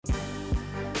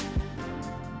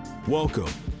Welcome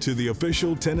to the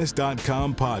official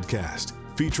Tennis.com podcast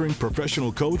featuring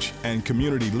professional coach and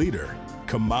community leader,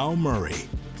 Kamau Murray.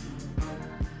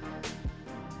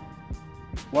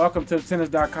 Welcome to the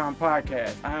Tennis.com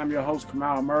podcast. I am your host,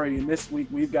 Kamau Murray, and this week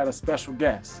we've got a special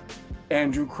guest,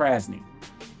 Andrew Krasny.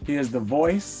 He is the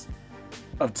voice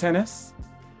of tennis,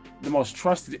 the most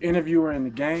trusted interviewer in the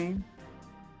game.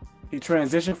 He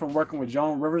transitioned from working with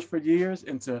Joan Rivers for years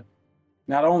into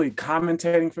not only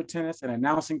commentating for tennis and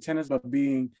announcing tennis, but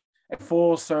being a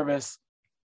full-service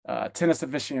tennis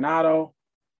aficionado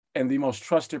and the most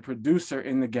trusted producer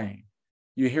in the game.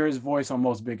 You hear his voice on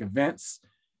most big events.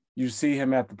 You see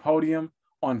him at the podium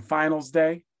on finals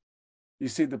day. You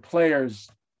see the players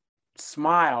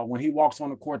smile when he walks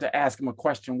on the court to ask him a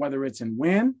question, whether it's in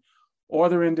win or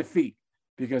they're in defeat,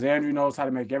 because Andrew knows how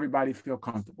to make everybody feel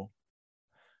comfortable.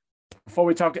 Before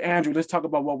we talk to Andrew, let's talk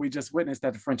about what we just witnessed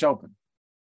at the French Open.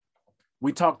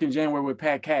 We talked in January with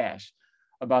Pat Cash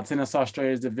about Tennis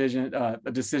Australia's a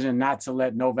decision not to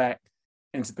let Novak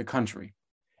into the country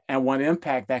and what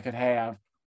impact that could have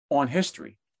on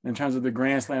history in terms of the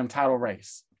Grand Slam title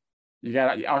race. You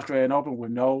got the Australian Open with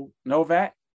no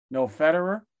Novak, no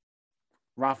Federer.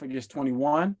 Rafa gets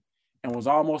 21 and was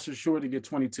almost assured to get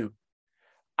 22.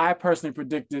 I personally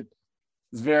predicted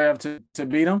Zverev to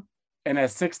beat him, and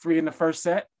at 6-3 in the first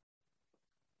set,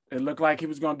 it looked like he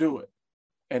was going to do it.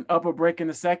 And up a break in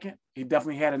the second, he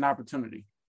definitely had an opportunity.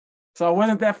 So it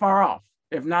wasn't that far off.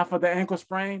 If not for the ankle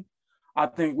sprain, I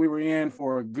think we were in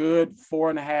for a good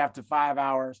 4.5 to 5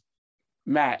 hours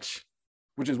match,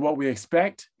 which is what we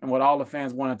expect and what all the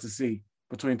fans wanted to see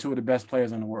between two of the best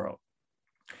players in the world.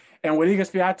 And with Iga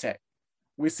Swiatek,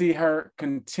 we see her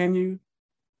continue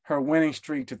her winning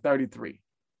streak to 33.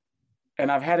 And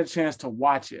I've had a chance to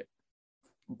watch it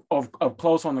up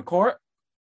close on the court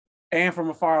and from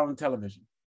afar on television.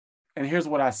 And here's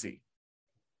what I see.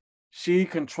 She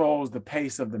controls the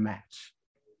pace of the match.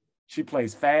 She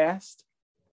plays fast.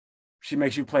 She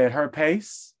makes you play at her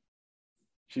pace.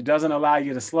 She doesn't allow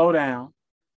you to slow down,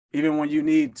 even when you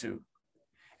need to.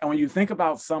 And when you think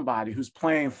about somebody who's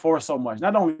playing for so much,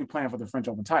 not only playing for the French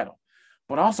Open title,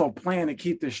 but also playing to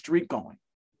keep this streak going,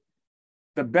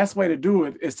 the best way to do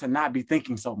it is to not be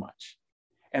thinking so much.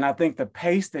 And I think the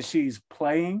pace that she's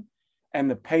playing and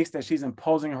the pace that she's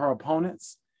imposing her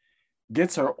opponents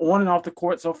gets her on and off the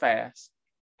court so fast,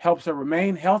 helps her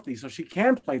remain healthy so she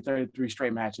can play 33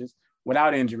 straight matches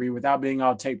without injury, without being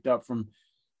all taped up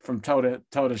from toe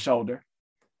to shoulder.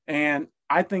 And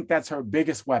I think that's her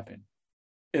biggest weapon,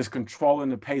 is controlling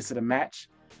the pace of the match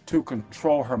to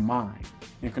control her mind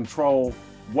and control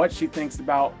what she thinks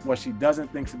about, what she doesn't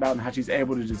think about, and how she's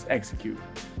able to just execute.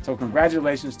 So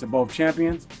congratulations to both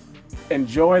champions.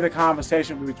 Enjoy the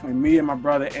conversation between me and my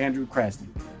brother, Andrew Krasny.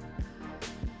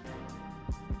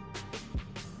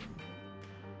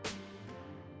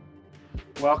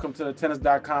 Welcome to the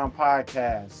Tennis.com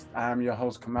podcast. I'm your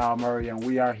host, Kamau Murray, and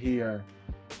we are here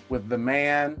with the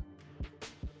man,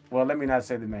 well, let me not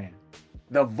say the man,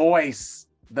 the voice,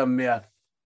 the myth,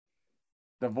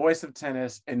 the voice of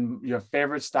tennis and your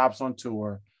favorite stops on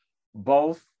tour,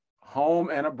 both home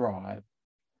and abroad,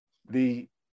 the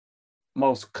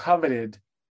most coveted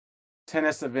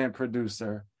tennis event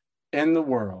producer in the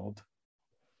world,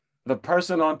 the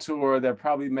person on tour that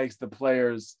probably makes the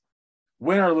players,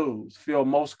 win or lose, feel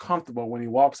most comfortable when he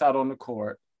walks out on the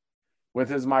court with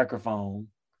his microphone,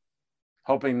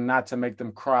 hoping not to make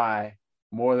them cry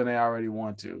more than they already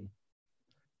want to.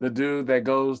 The dude that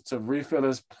goes to refill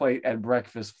his plate at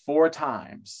breakfast 4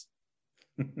 times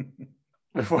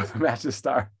before the matches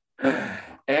start.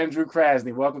 Andrew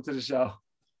Krasny, welcome to the show.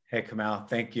 Hey, Kamau,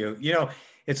 thank you. You know,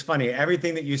 it's funny.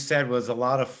 Everything that you said was a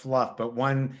lot of fluff, but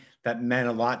one that meant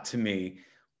a lot to me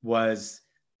was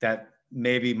that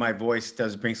maybe my voice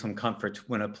does bring some comfort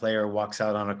when a player walks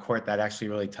out on a court. That actually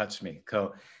really touched me.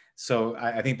 So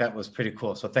I think that was pretty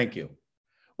cool. So thank you.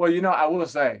 Well, you know, I will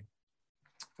say,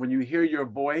 when you hear your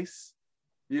voice,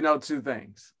 you know 2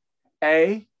 things.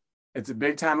 A, it's a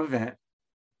big time event.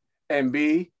 And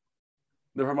B,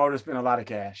 the promoter spent a lot of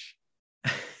cash.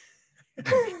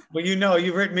 Well, you know,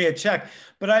 you've written me a check,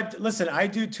 but I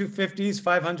do 250s,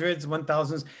 500s,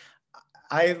 1000s.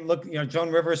 I look, you know, Joan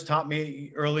Rivers taught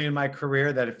me early in my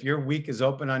career that if your week is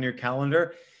open on your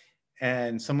calendar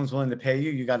and someone's willing to pay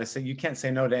you, you got to say, you can't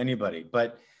say no to anybody.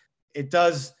 But it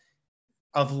does,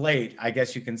 of late, I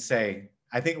guess you can say,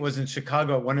 I think it was in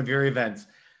Chicago at one of your events,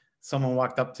 someone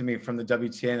walked up to me from the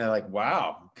WTA and they're like,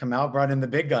 wow, Kamau brought in the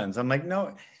big guns. I'm like,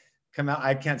 no, Kamau,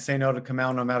 I can't say no to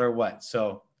Kamau no matter what.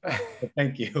 So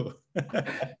thank you.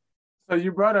 So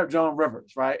you brought up Joan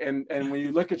Rivers, right? And when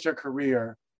you look at your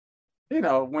career, you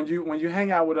know, when you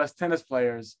hang out with us tennis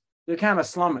players, you're kind of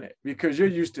slumming it because you're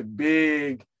used to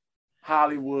big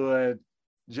Hollywood,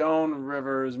 Joan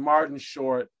Rivers, Martin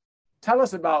Short. Tell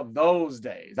us about those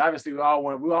days. Obviously, we all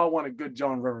want a good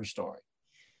Joan Rivers story.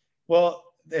 Well,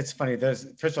 it's funny.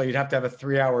 First of all, you'd have to have a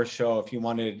 3-hour show if you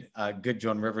wanted good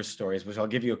Joan Rivers stories, which I'll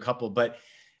give you a couple. But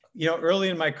early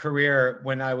in my career,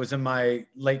 when I was in my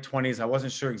late 20s, I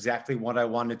wasn't sure exactly what I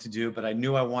wanted to do, but I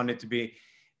knew I wanted to be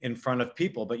in front of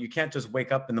people. But you can't just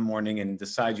wake up in the morning and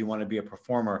decide you want to be a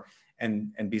performer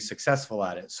and be successful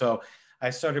at it. So I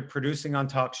started producing on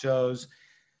talk shows,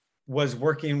 was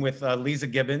working with Lisa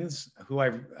Gibbons, who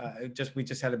we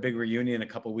just had a big reunion a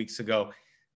couple of weeks ago.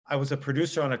 I was a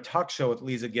producer on a talk show with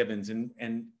Lisa Gibbons,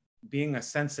 and being a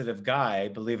sensitive guy,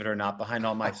 believe it or not, behind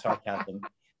all my sarcasm,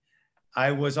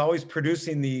 I was always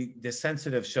producing the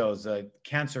sensitive shows,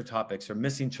 cancer topics or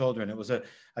missing children. It was a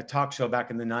talk show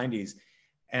back in the 90s,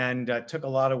 and took a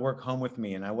lot of work home with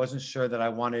me. And I wasn't sure that I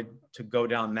wanted to go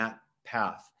down that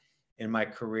path in my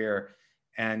career.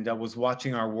 And I was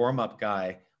watching our warm-up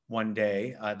guy one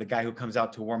day, the guy who comes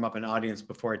out to warm up an audience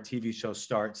before a TV show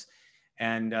starts,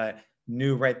 and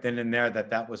knew right then and there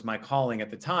that was my calling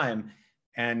at the time,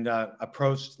 and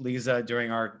approached Lisa during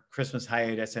our Christmas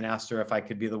hiatus and asked her if I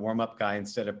could be the warm-up guy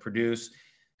instead of produce.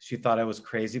 She thought I was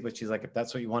crazy, but she's like, if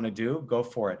that's what you want to do, go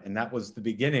for it. And that was the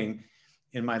beginning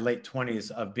in my late 20s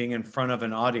of being in front of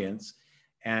an audience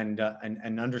and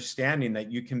understanding that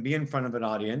you can be in front of an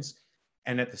audience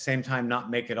and at the same time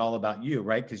not make it all about you,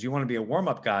 right? Because you want to be a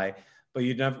warm-up guy, but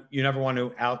you never want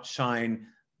to outshine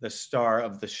the star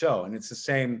of the show. And it's the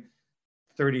same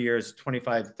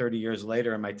 25, 30 years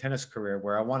later in my tennis career,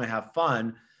 where I want to have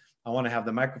fun, I want to have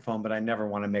the microphone, but I never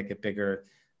want to make it bigger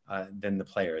than the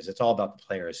players. It's all about the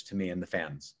players to me and the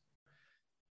fans.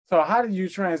 So how did you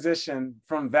transition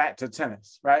from that to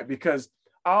tennis, right? Because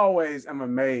I always am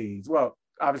amazed. Well,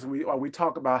 obviously we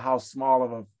talk about how small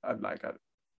of a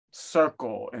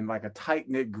circle and like a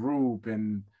tight-knit group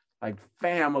and like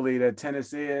family that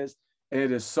tennis is, and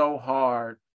it is so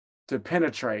hard to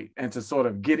penetrate and to sort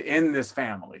of get in this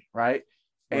family, right?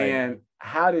 And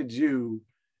how did you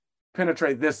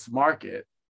penetrate this market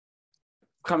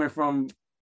coming from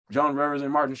Joan Rivers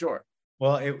and Martin Short?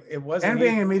 Well, it wasn't. And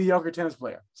being a mediocre tennis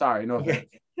player. Sorry, no offense.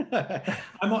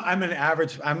 I'm an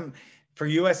average. For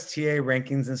USTA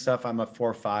rankings and stuff, I'm a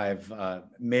 4.5.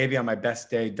 Maybe on my best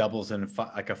day, doubles in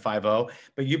like a 5.0.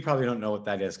 But you probably don't know what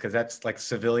that is because that's like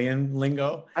civilian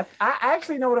lingo. I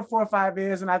actually know what a 4.5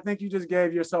 is, and I think you just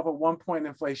gave yourself a 1-point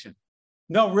inflation.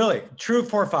 No, really, true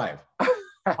 4.5.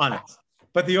 Honest.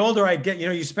 But the older I get,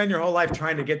 you spend your whole life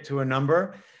trying to get to a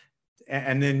number,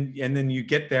 and then you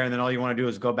get there, and then all you want to do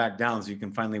is go back down so you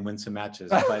can finally win some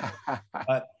matches.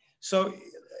 But so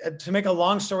to make a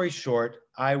long story short,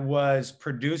 I was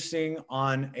producing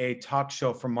on a talk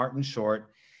show for Martin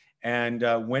Short, and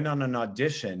went on an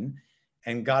audition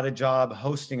and got a job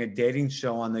hosting a dating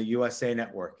show on the USA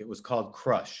Network. It was called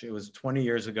Crush. It was 20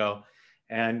 years ago,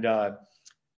 and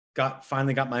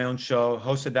finally got my own show,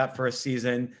 hosted that for a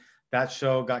season. That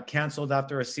show got canceled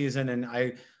after a season, and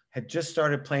I had just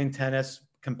started playing tennis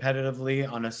competitively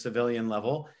on a civilian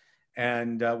level,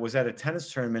 and was at a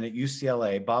tennis tournament at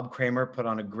UCLA. Bob Kramer put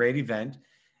on a great event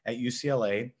at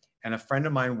UCLA, and a friend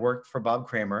of mine worked for Bob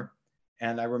Kramer.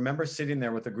 And I remember sitting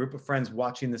there with a group of friends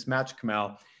watching this match come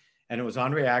out, and it was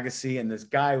Andre Agassi, and this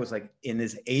guy was like in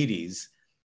his 80s,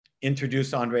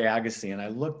 introduced Andre Agassi. And I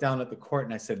looked down at the court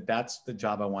and I said, that's the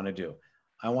job I want to do.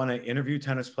 I want to interview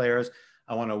tennis players.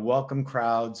 I want to welcome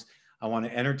crowds. I want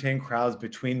to entertain crowds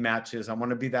between matches. I want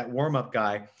to be that warm-up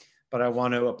guy, but I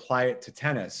want to apply it to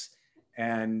tennis.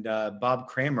 And Bob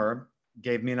Kramer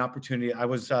gave me an opportunity. I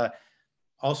was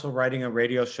also writing a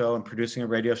radio show and producing a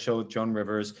radio show with Joan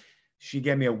Rivers. She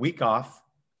gave me a week off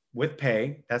with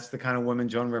pay. That's the kind of woman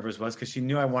Joan Rivers was, because she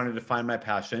knew I wanted to find my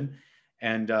passion.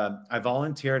 And I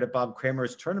volunteered at Bob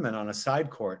Kramer's tournament on a side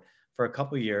court for a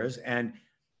couple of years. And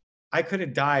I could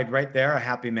have died right there a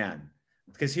happy man,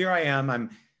 because here I am, I'm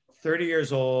 30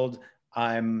 years old.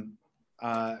 I'm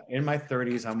in my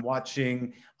 30s. I'm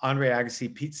watching Andre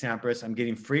Agassi, Pete Sampras. I'm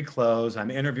getting free clothes.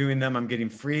 I'm interviewing them. I'm getting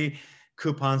free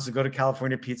coupons to go to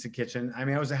California Pizza Kitchen. I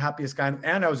mean, I was the happiest guy,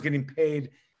 and I was getting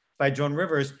paid by Joan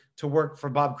Rivers to work for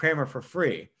Bob Kramer for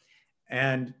free.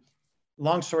 And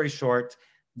long story short,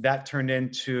 that turned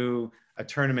into a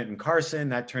tournament in Carson.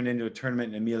 That turned into a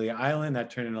tournament in Amelia Island. That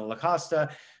turned into La Costa,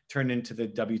 turned into the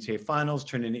WTA finals,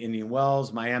 turned into Indian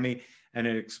Wells, Miami, and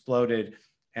it exploded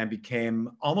and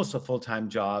became almost a full-time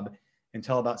job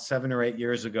until about 7 or 8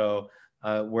 years ago,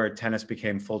 where tennis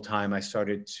became full-time. I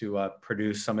started to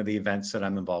produce some of the events that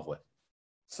I'm involved with.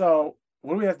 So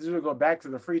what do we have to do to go back to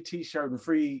the free T-shirt and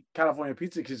free California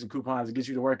Pizza Kitchen coupons to get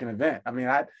you to work an event? I mean,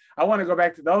 I want to go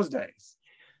back to those days.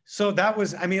 So that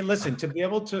was, I mean, listen, to be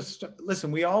able to,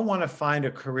 listen, we all want to find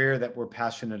a career that we're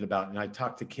passionate about. And I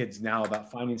talk to kids now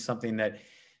about finding something that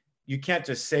you can't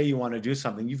just say you want to do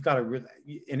something. You've got to really,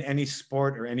 in any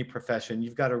sport or any profession,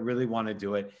 you've got to really want to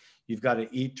do it. You've got to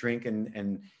eat, drink,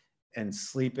 and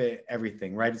sleep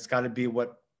everything, right? It's got to be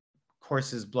what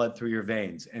courses blood through your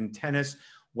veins. And tennis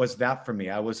was that for me.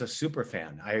 I was a super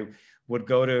fan. I would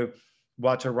go to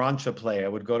watch Arantxa play. I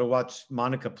would go to watch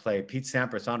Monica play, Pete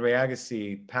Sampras, Andre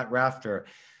Agassi, Pat Rafter.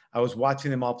 I was watching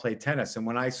them all play tennis. And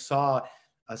when I saw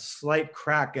a slight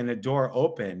crack in a door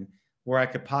open where I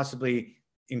could possibly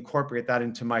incorporate that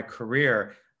into my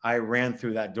career, I ran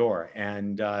through that door.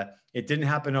 And it didn't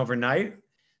happen overnight.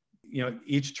 You know,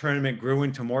 each tournament grew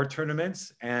into more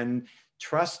tournaments, and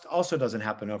trust also doesn't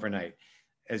happen overnight.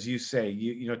 As you say,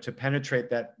 you know, to penetrate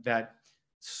that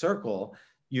circle,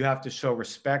 you have to show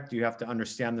respect. You have to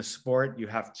understand the sport. You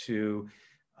have to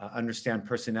understand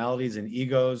personalities and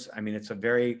egos. I mean, it's a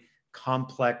very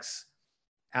complex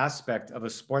aspect of a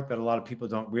sport that a lot of people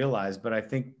don't realize. But I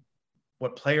think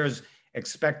what players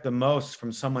expect the most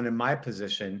from someone in my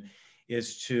position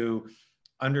is to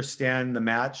understand the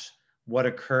match, what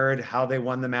occurred, how they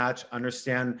won the match,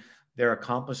 understand their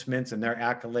accomplishments and their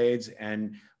accolades,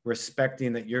 and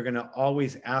respecting that you're going to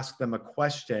always ask them a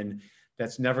question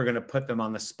that's never going to put them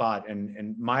on the spot.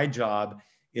 And my job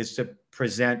is to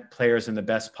present players in the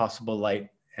best possible light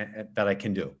that I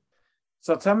can do.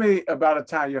 So tell me about a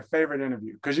time, your favorite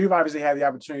interview, because you've obviously had the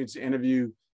opportunity to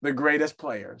interview the greatest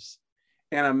players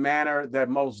in a manner that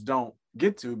most don't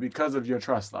get to because of your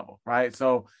trust level, right?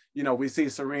 So, you know, we see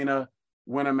Serena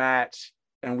win a match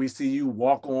and we see you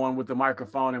walk on with the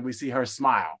microphone and we see her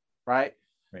smile, right?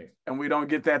 Right. And we don't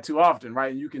get that too often,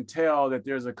 right? You can tell that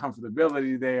there's a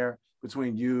comfortability there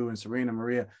between you and Serena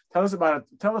Maria. Tell us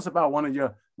about one of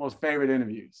your most favorite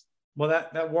interviews. Well,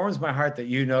 that warms my heart that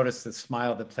you notice the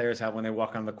smile that players have when they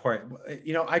walk on the court.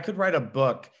 You know, I could write a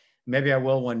book, maybe I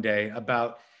will one day,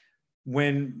 about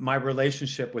when my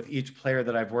relationship with each player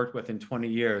that I've worked with in 20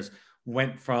 years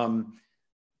went from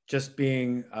just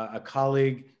being a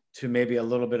colleague to maybe a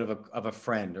little bit of a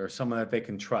friend or someone that they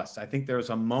can trust. I think there was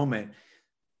a moment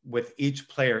with each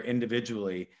player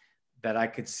individually that I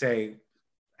could say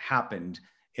happened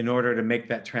in order to make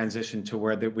that transition to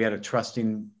where we had a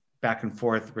trusting back and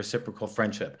forth reciprocal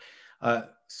friendship.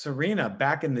 Serena,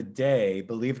 back in the day,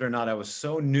 believe it or not, I was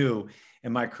so new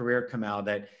in my career, Kamau,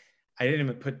 that I didn't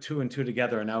even put two and two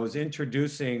together. And I was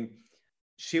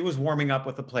she was warming up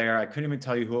with a player. I couldn't even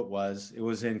tell you who it was. It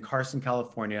was in Carson,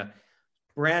 California,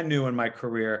 brand new in my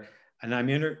career. And I'm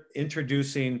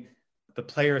introducing the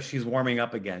player she's warming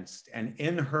up against. And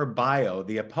in her bio,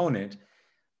 the opponent,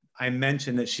 I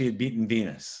mentioned that she had beaten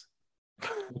Venus,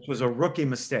 which was a rookie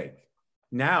mistake.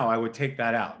 Now I would take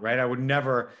that out, right? I would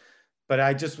never, but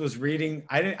I just was reading.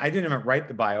 I didn't even write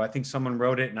the bio. I think someone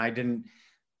wrote it and I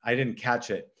didn't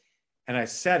catch it. And I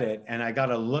said it and I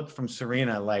got a look from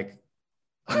Serena like,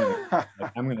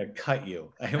 I'm going to cut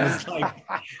you. It was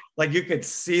like you could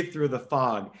see through the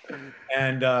fog.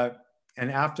 And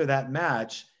after that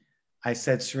match, I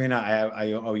said, Serena,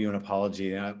 I owe you an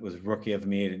apology. And it was rookie of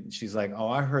me. And she's like, oh,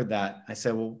 I heard that. I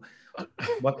said, well,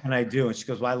 what can I do? And she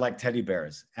goes, well, I like teddy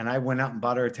bears. And I went out and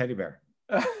bought her a teddy bear.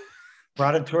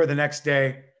 Brought it to her the next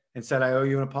day and said, I owe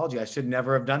you an apology. I should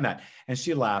never have done that. And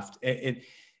she laughed.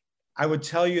 I would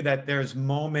tell you that there's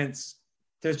moments,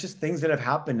 there's just things that have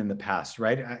happened in the past,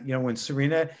 right? You know, when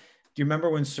Serena, do you remember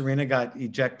when Serena got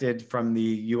ejected from the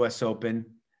US Open?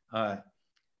 There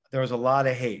was a lot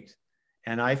of hate.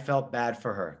 And I felt bad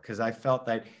for her because I felt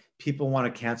that people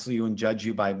want to cancel you and judge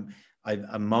you by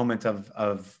a moment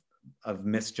of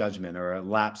misjudgment or a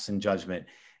lapse in judgment.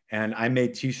 And I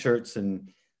made T-shirts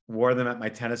and wore them at my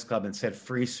tennis club and said,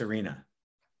 "Free Serena."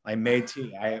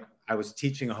 I was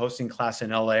teaching a hosting class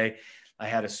in LA. I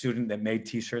had a student that made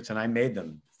T-shirts and I made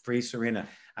them, "Free Serena."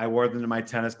 I wore them to my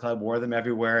tennis club, wore them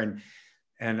everywhere.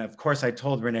 And of course I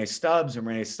told Renee Stubbs, and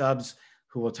Renee Stubbs,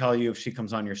 who will tell you if she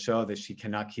comes on your show that she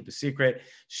cannot keep a secret.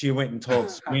 She went and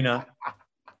told Serena,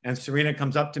 and Serena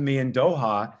comes up to me in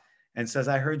Doha and says,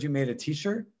 "I heard you made a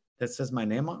T-shirt that says my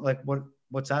name on. Like,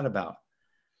 what's that about?"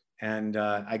 And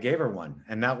I gave her one.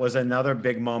 And that was another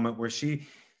big moment where she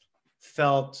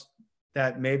felt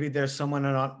that maybe there's someone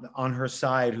on her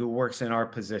side who works in our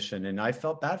position. And I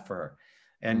felt bad for her.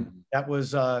 And that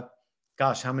was,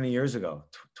 gosh, how many years ago?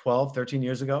 12, 13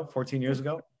 years ago, 14 years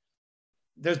ago?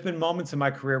 There's been moments in my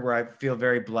career where I feel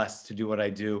very blessed to do what I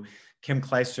do. Kim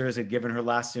Clijsters had given her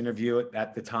last interview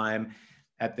at the time.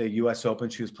 at the US Open.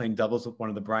 She was playing doubles with one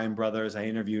of the Bryan brothers. I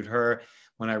interviewed her.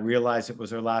 When I realized it was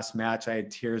her last match, I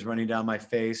had tears running down my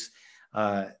face,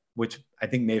 which I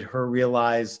think made her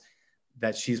realize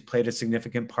that she's played a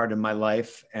significant part in my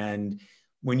life. And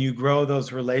when you grow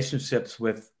those relationships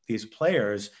with these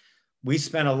players, we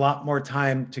spend a lot more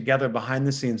time together behind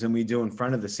the scenes than we do in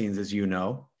front of the scenes, as you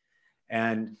know.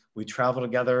 And we travel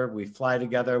together, we fly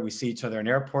together, we see each other in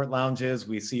airport lounges,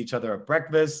 we see each other at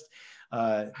breakfast.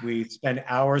 We spend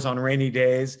hours on rainy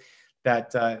days.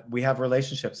 That we have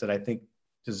relationships that I think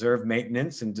deserve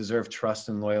maintenance and deserve trust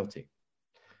and loyalty.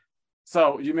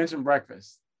 So you mentioned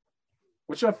breakfast.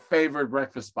 What's your favorite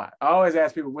breakfast spot? I always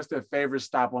ask people, what's their favorite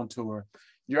stop on tour?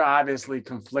 You're obviously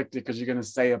conflicted because you're going to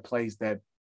say a place that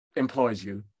employs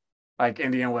you, like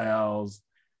Indian Wells,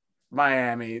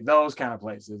 Miami, those kind of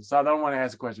places. So I don't want to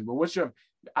ask a question, but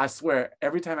I swear,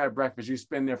 every time I have breakfast, you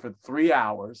spend there for 3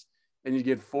 hours and you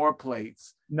get 4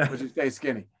 plates, but you stay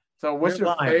skinny. So what's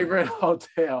your favorite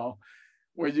hotel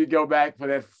where you go back for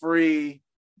that free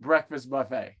breakfast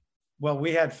buffet? Well,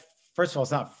 we had, first of all,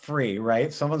 it's not free,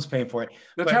 right? Someone's paying for it.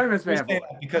 The tournament's paying for it.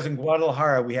 Because in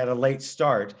Guadalajara, we had a late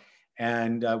start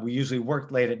and we usually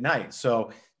worked late at night.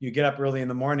 So you get up early in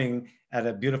the morning at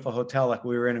a beautiful hotel like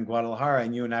we were in Guadalajara,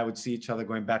 and you and I would see each other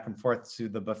going back and forth to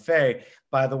the buffet.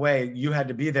 By the way, you had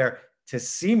to be there to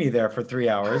see me there for 3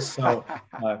 hours. So,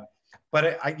 but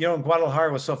in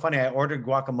Guadalajara was so funny. I ordered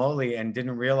guacamole and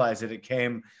didn't realize that it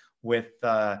came with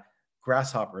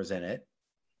grasshoppers in it,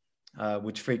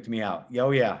 which freaked me out.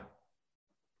 Oh yeah.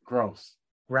 Gross.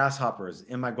 Grasshoppers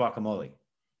in my guacamole.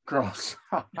 Gross.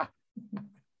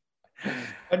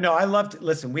 But no, I loved,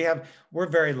 listen, we're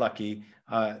very lucky.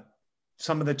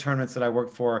 Some of the tournaments that I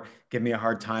work for give me a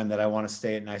hard time that I want to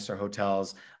stay at nicer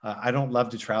hotels. I don't love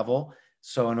to travel.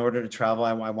 So in order to travel,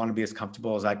 I want to be as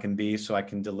comfortable as I can be so I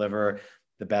can deliver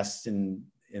the best in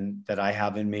that I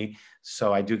have in me.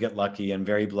 So I do get lucky and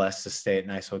very blessed to stay at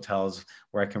nice hotels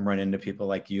where I can run into people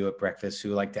like you at breakfast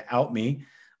who like to out me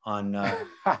on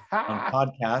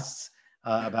podcasts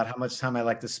about how much time I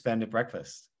like to spend at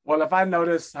breakfast. Well, if I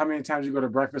notice how many times you go to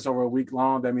breakfast over a week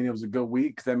long, that means it was a good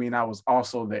week. That means I was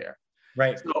also there.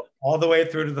 Right. So, all the way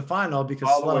through to the final because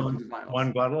Sloan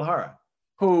won Guadalajara.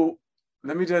 Who,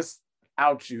 let me just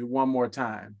out you one more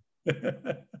time.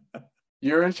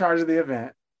 You're in charge of the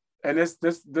event. And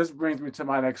this brings me to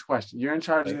my next question. You're in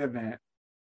charge of the event.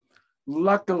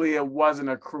 Luckily, it wasn't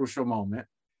a crucial moment.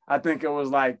 I think it was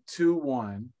like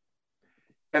 2-1.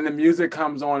 And the music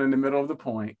comes on in the middle of the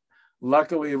point.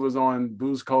 Luckily, it was on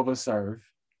Buzkova serve.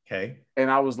 Okay. And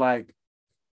I was like,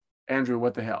 Andrew,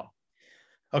 what the hell?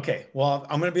 Okay. Well,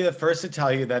 I'm going to be the first to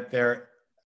tell you that there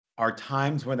are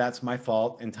times where that's my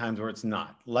fault and times where it's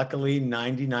not. Luckily,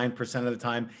 99% of the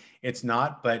time, it's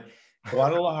not. But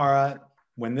Guadalajara,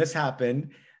 when this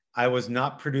happened, I was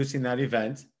not producing that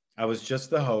event. I was just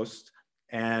the host.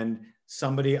 And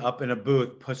somebody up in a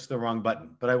booth pushed the wrong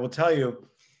button. But I will tell you,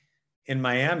 in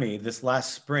Miami this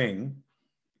last spring,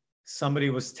 somebody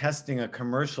was testing a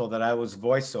commercial that I was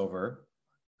voiceover.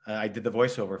 I did the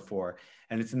voiceover for,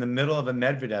 and it's in the middle of a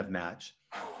Medvedev match.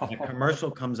 And a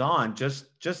commercial comes on, just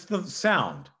the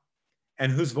sound.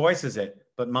 And whose voice is it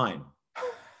but mine?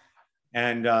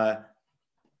 And,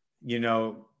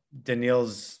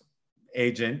 Daniil's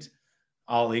agent,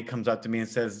 Ollie, comes up to me and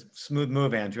says, "Smooth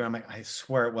move, Andrew." I'm like, "I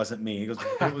swear it wasn't me." He goes,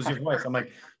 "It was your voice." I'm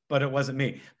like, "But it wasn't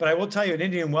me." But I will tell you, at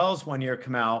Indian Wells one year,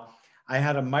 Kamau, I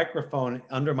had a microphone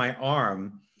under my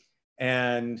arm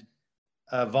and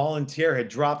a volunteer had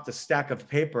dropped a stack of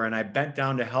paper and I bent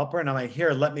down to help her. And I'm like,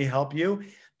 "Here, let me help you."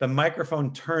 The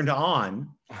microphone turned on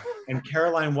and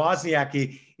Caroline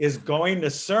Wozniacki is going to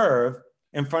serve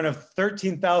in front of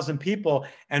 13,000 people.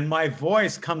 And my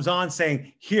voice comes on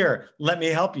saying, "Here, let me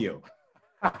help you."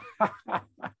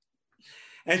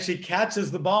 And she catches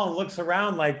the ball and looks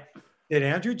around like, did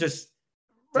Andrew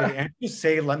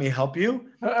say, "Let me help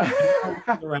you"?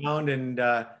 Around and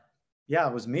yeah,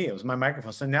 it was me. It was my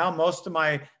microphone. So now most of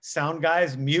my sound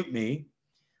guys mute me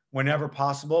whenever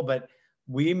possible, but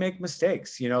we make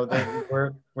mistakes.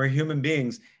 We're human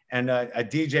beings, and a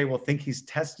DJ will think he's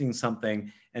testing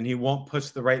something and he won't push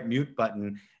the right mute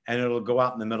button, and it'll go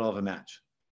out in the middle of a match.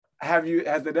 Has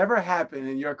it ever happened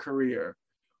in your career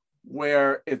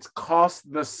where it's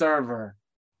cost the server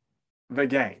the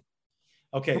game?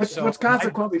 Okay. Which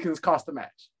consequently can cost the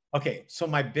match. Okay. So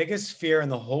my biggest fear in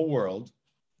the whole world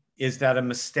is that a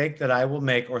mistake that I will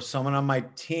make or someone on my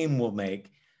team will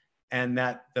make, and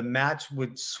that the match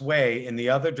would sway in the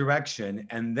other direction.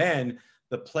 And then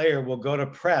the player will go to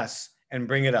press and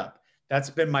bring it up. That's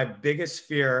been my biggest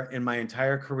fear in my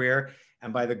entire career.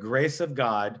 And by the grace of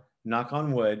God, knock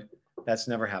on wood, that's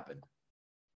never happened.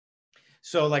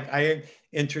 So like I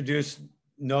introduced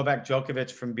Novak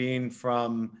Djokovic from being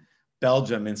from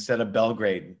Belgium instead of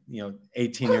Belgrade,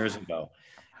 18 years ago.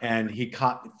 And he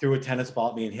threw a tennis ball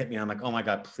at me and hit me. I'm like, oh my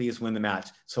God, please win the match.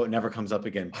 So it never comes up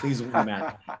again. Please win the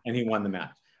match. And he won the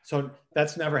match. So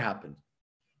that's never happened.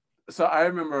 So I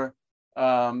remember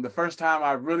the first time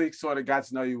I really sort of got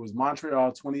to know you was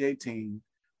Montreal 2018.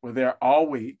 We're there all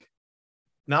week.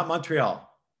 Not Montreal.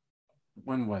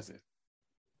 When was it?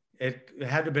 It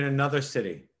had to have been another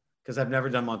city because I've never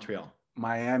done Montreal.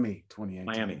 Miami 2018.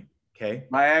 Miami. Okay.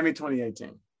 Miami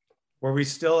 2018. Were we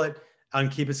still on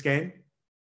Key Biscayne?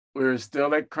 We were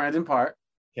still at Crandon Park.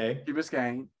 Okay. Key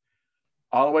Biscayne.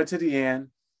 All the way to the end.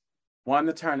 Won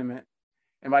the tournament.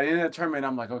 And by the end of the tournament,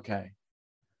 I'm like, okay,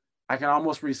 I can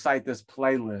almost recite this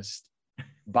playlist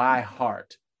by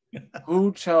heart.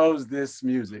 Who chose this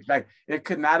music? Like, it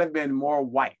could not have been more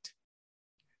white.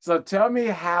 So tell me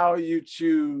how you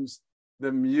choose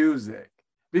the music,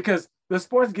 because the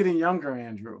sport's getting younger,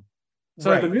 Andrew.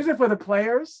 So is the music for the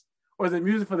players or is it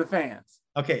music for the fans?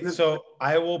 Okay, so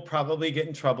I will probably get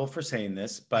in trouble for saying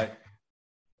this, but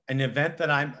an event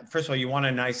that first of all, you want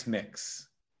a nice mix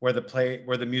where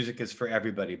the music is for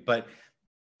everybody. But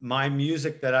my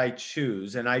music that I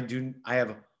choose, and I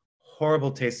have a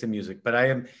horrible taste in music, but I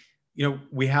am,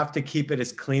 we have to keep it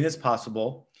as clean as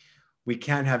possible. We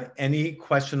can't have any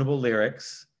questionable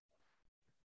lyrics.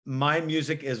 My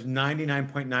music is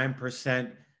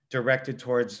 99.9% directed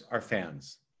towards our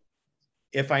fans.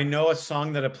 If I know a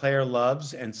song that a player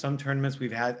loves, and some tournaments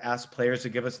we've asked players to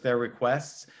give us their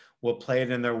requests, we'll play it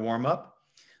in their warm-up.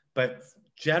 But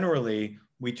generally,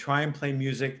 we try and play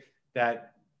music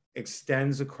that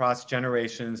extends across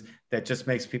generations, that just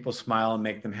makes people smile and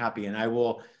make them happy. And I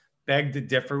will beg to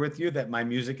differ with you that my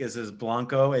music is as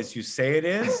Blanco as you say it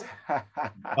is.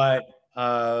 But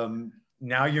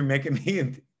now you're making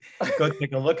me go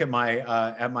take a look at my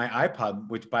iPod,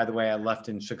 which, by the way, I left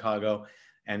in Chicago,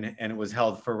 and it was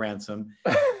held for ransom,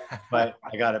 but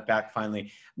I got it back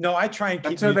finally. No, I try and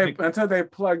keep until they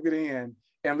plugged it in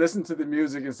and listened to the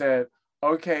music and said,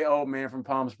 "Okay, old man from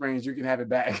Palm Springs, you can have it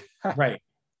back." Right.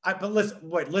 But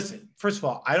listen. First of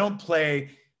all, I don't play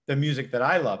the music that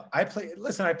I love. I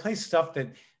play stuff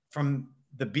that, from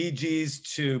the Bee Gees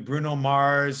to Bruno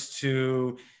Mars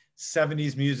to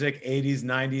 70s music, 80s,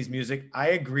 90s music. I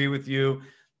agree with you.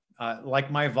 Like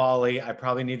my volley, I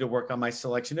probably need to work on my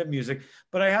selection of music,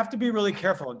 but I have to be really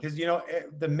careful because,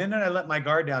 the minute I let my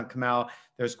guard down, Kamau,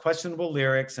 there's questionable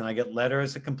lyrics and I get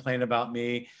letters that complain about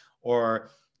me,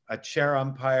 or a chair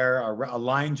umpire or a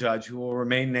line judge who will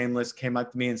remain nameless came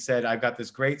up to me and said, I've got this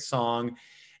great song.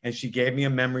 And she gave me a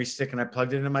memory stick and I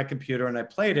plugged it into my computer and I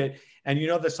played it. And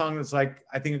the song is like,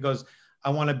 I think it goes, I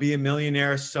want to be a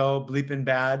millionaire so bleeping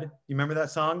bad. You remember that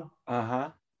song? Uh-huh.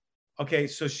 Okay,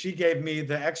 so she gave me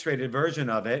the X-rated version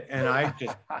of it, and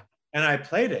I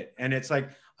played it, and it's like,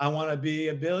 I want to be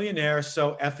a billionaire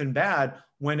so effing bad.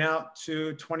 Went out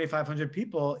to 2,500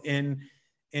 people in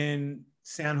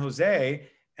San Jose,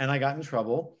 and I got in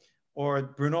trouble. Or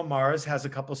Bruno Mars has a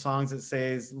couple songs that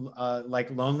says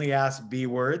like lonely ass B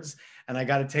words, and I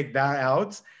got to take that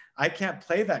out. I can't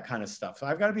play that kind of stuff, so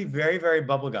I've got to be very, very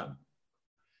bubblegum.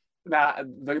 Now,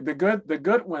 the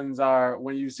good ones are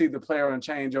when you see the player on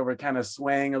changeover kind of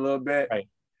swaying a little bit, right?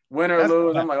 Win or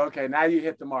lose, I'm like, okay, now you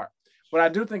hit the mark. But I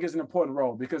do think it's an important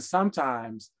role because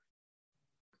sometimes,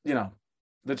 the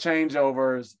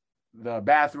changeovers, the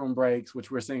bathroom breaks,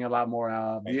 which we're seeing a lot more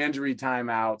of, right, the injury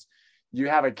timeouts, you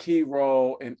have a key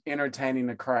role in entertaining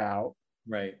the crowd.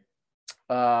 Right.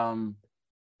 And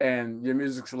your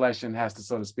music selection has to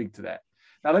sort of speak to that.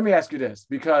 Now, let me ask you this,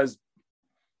 because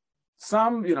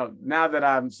some, now that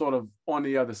I'm sort of on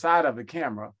the other side of the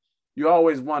camera, you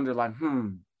always wonder like,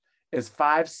 it's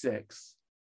 5-6.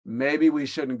 Maybe we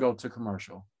shouldn't go to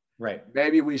commercial. Right.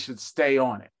 Maybe we should stay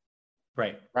on it.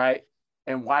 Right. Right.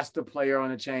 And watch the player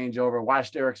on the changeover,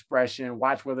 watch their expression,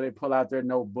 watch whether they pull out their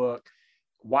notebook,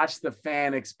 watch the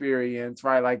fan experience,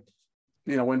 right? Like,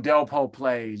 when Delpo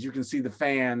plays, you can see the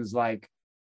fans like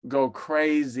go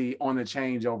crazy on the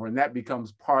changeover, and that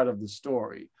becomes part of the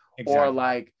story. Exactly. Or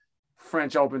like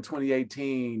French Open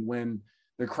 2018, when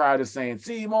the crowd is saying,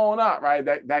 see him on up, right?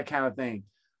 That kind of thing.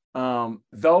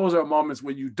 Those are moments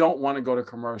when you don't want to go to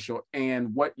commercial,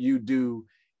 and what you do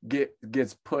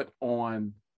gets put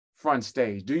on front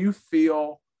stage. Do you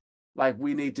feel like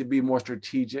we need to be more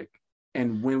strategic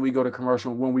and when we go to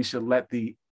commercial, when we should let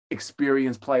the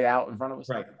experience play out in front of us?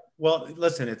 Right. Well,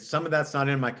 listen, some of that's not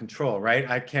in my control, right?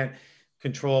 I can't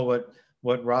control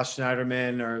what Ross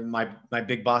Schneiderman or my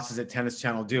big bosses at Tennis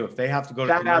Channel do. If they have to go to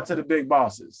shout out to the big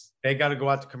bosses, they got to go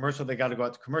out to commercial. They got to go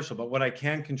out to commercial. But what I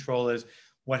can control is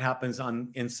what happens on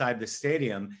inside the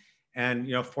stadium.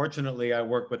 And, fortunately I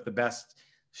work with the best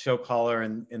show caller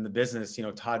in the business,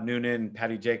 Todd Noonan,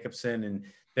 Patty Jacobson, and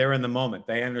they're in the moment.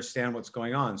 They understand what's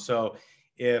going on. So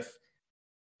if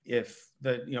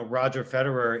the, Roger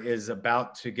Federer is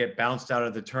about to get bounced out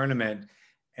of the tournament,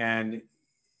 and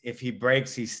if he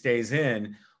breaks, he stays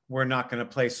in, we're not going to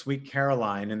play Sweet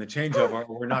Caroline in the changeover.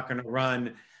 We're not going to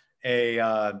run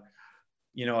a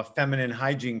feminine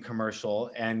hygiene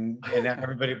commercial and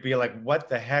everybody be like, what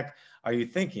the heck are you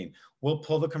thinking? We'll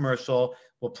pull the commercial,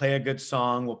 we'll play a good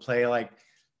song, we'll play like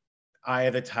Eye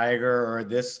of the Tiger or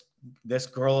this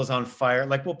girl is on fire.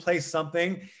 Like we'll play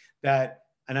something that,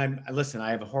 and I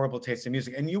have a horrible taste in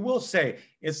music. And you will say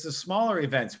it's the smaller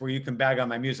events where you can bag on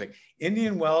my music.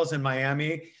 Indian Wells in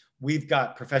Miami, we've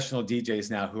got professional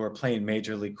DJs now who are playing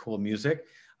majorly cool music.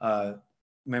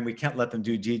 Man, we can't let them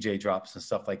do DJ drops and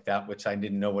stuff like that, which I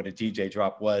didn't know what a DJ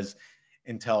drop was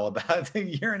until about a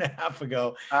year and a half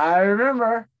ago. I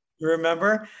remember. You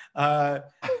remember?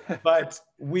 But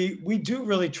we do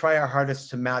really try our hardest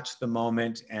to match the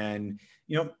moment. And,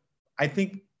 I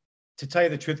think, to tell you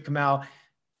the truth, Kamau,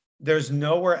 there's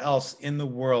nowhere else in the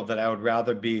world that I would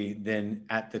rather be than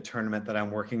at the tournament that I'm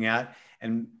working at.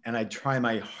 And I try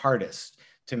my hardest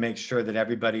to make sure that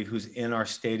everybody who's in our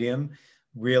stadium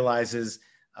realizes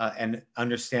and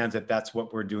understands that that's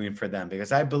what we're doing for them.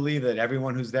 Because I believe that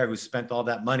everyone who's there, who spent all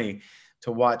that money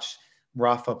to watch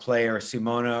Rafa play, or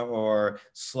Simona or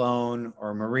Sloane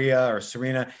or Maria or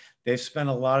Serena, they've spent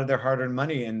a lot of their hard-earned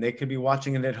money and they could be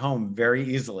watching it at home very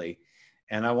easily.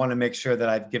 And I want to make sure that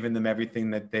I've given them everything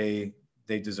that they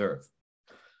deserve.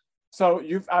 So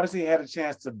you've obviously had a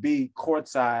chance to be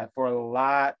courtside for a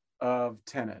lot of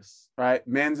tennis, right?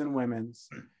 Men's and women's,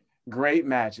 great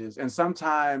matches. And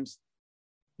sometimes,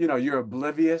 you're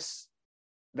oblivious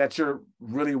that you're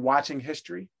really watching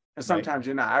history. And sometimes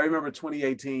you're not. I remember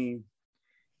 2018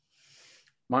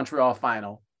 Montreal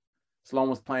final. Sloane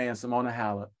was playing Simona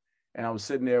Halep. And I was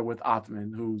sitting there with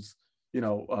Othman, who's,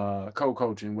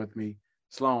 co-coaching with me,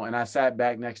 Sloane. And I sat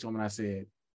back next to him and I said,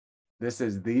 this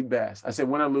is the best. I said,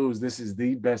 win or lose, this is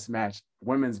the best match,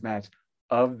 women's match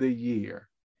of the year.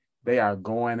 They are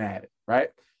going at it, right?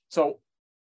 So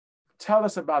tell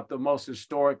us about the most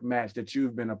historic match that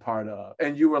you've been a part of.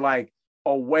 And you were like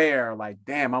aware, like,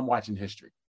 damn, I'm watching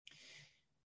history.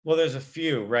 Well, there's a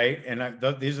few, right? And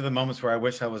these are the moments where I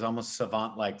wish I was almost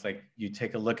savant-like. Like you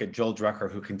take a look at Joel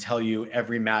Drucker, who can tell you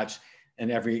every match and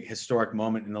every historic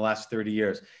moment in the last 30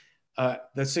 years.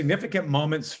 The significant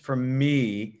moments for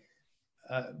me,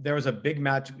 there was a big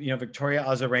match, Victoria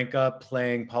Azarenka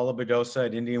playing Paula Badosa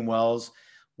at Indian Wells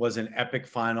was an epic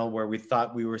final where we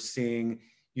thought we were seeing,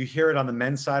 you hear it on the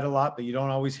men's side a lot, but you don't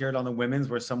always hear it on the women's,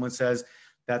 where someone says,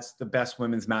 that's the best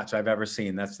women's match I've ever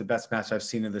seen. That's the best match I've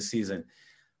seen of the season.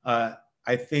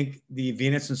 I think the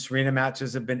Venus and Serena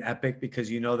matches have been epic because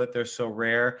that they're so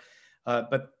rare.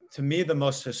 But to me, the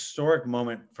most historic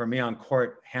moment for me on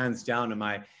court, hands down in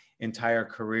my entire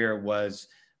career, was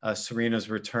Serena's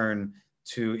return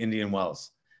to Indian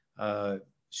Wells.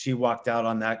 She walked out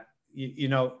on that.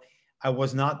 I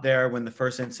was not there when the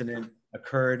first incident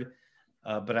occurred,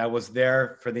 but I was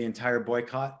there for the entire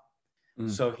boycott.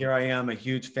 So here I am, a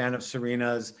huge fan of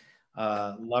Serena's,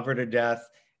 love her to death.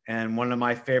 And one of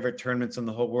my favorite tournaments in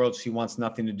the whole world, she wants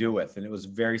nothing to do with. And it was a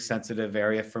very sensitive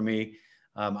area for me.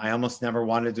 I almost never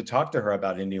wanted to talk to her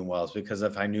about Indian Wells because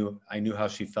I knew how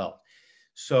she felt.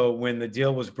 So when the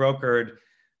deal was brokered,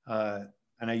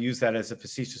 and I use that as a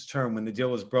facetious term, when the deal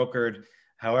was brokered,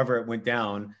 however it went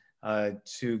down,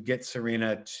 to get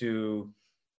Serena to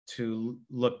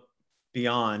look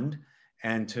beyond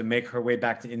and to make her way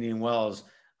back to Indian Wells,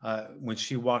 when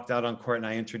she walked out on court and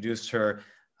I introduced her,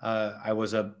 I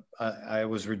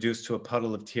was reduced to a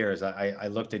puddle of tears. I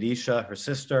looked at Isha, her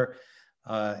sister,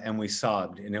 and we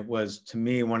sobbed. And it was, to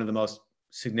me, one of the most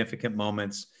significant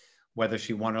moments, whether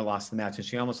she won or lost the match. And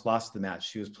she almost lost the match.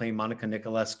 She was playing Monica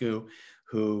Niculescu,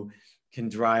 who can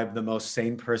drive the most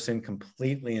sane person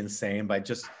completely insane by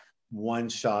just one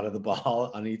shot of the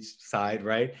ball on each side,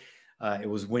 right? It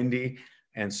was windy,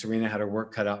 and Serena had her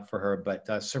work cut out for her.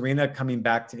 But Serena coming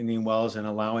back to Indian Wells and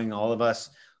allowing all of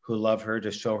us who love her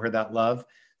to show her that love,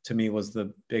 to me, was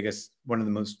the biggest, one of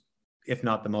the most, if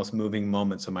not the most moving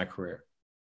moments of my career.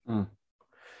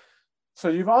 So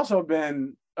you've also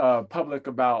been public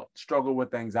about struggle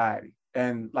with anxiety,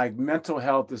 and like mental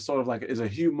health is sort of like, is a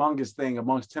humongous thing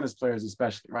amongst tennis players,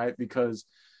 especially, right? Because,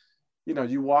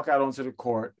 you walk out onto the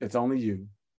court, it's only you,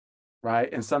 right?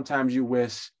 And sometimes you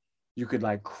wish you could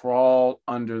like crawl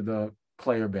under the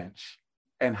player bench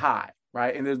and hide,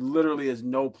 right? And there literally is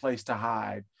no place to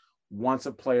hide once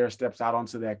a player steps out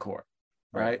onto that court,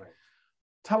 right?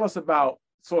 tell us about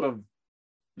sort of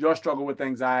your struggle with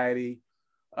anxiety.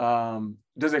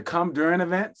 Does it come during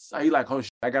events? Are you like, oh,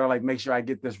 I gotta like make sure I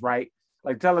get this right?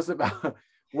 Like, tell us about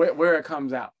where it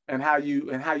comes out and how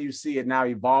you see it now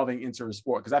evolving into a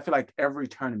sport. Because I feel like every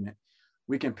tournament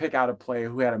we can pick out a player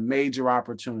who had a major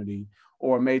opportunity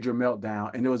or a major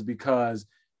meltdown, and it was because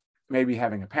maybe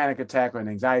having a panic attack or an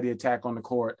anxiety attack on the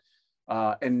court.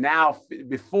 And now,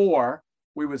 before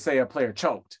we would say a player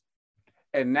choked,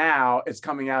 and now it's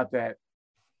coming out that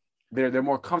they're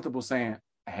more comfortable saying,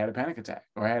 I had a panic attack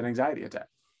or I had an anxiety attack.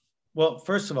 Well,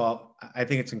 first of all, I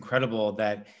think it's incredible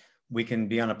that we can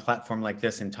be on a platform like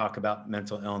this and talk about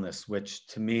mental illness, which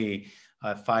to me,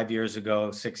 5 years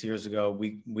ago, 6 years ago,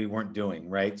 we weren't doing,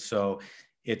 right? So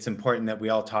it's important that we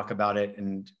all talk about it.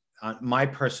 And my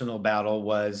personal battle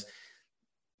was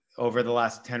over the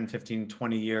last 10, 15,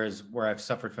 20 years where I've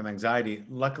suffered from anxiety.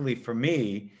 Luckily for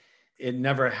me, it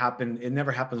never happened. It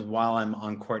never happens while I'm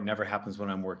on court. It never happens when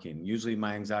I'm working. Usually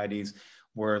my anxieties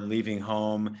were leaving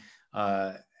home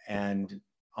and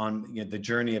on the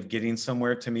journey of getting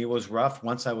somewhere to me was rough.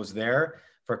 Once I was there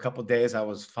for a couple of days, I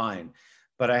was fine.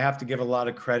 But I have to give a lot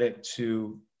of credit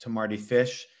to Mardy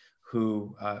Fish,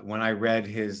 who when I read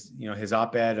his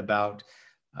op-ed about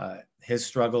his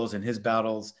struggles and his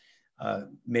battles,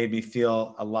 made me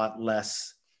feel a lot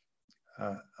less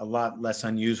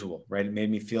unusual, right? It made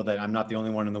me feel that I'm not the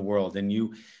only one in the world.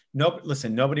 And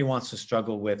listen, nobody wants to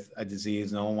struggle with a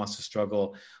disease. No one wants to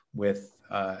struggle with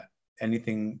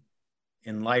anything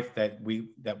in life that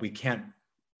we can't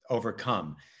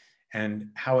overcome. And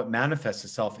how it manifests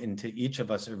itself into each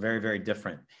of us are very, very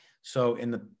different. So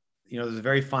there's a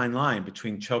very fine line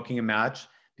between choking a match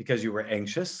because you were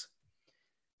anxious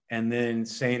and then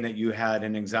saying that you had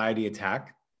an anxiety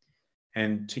attack.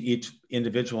 And to each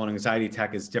individual, an anxiety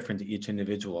attack is different to each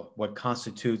individual. What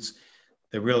constitutes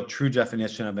the real true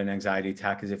definition of an anxiety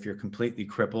attack is if you're completely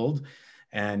crippled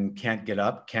and can't get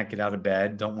up, can't get out of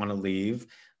bed, don't want to leave.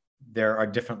 There are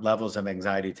different levels of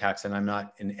anxiety attacks, and I'm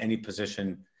not in any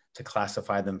position to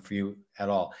classify them for you at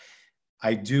all.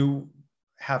 I do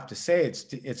have to say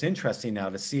it's interesting now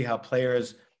to see how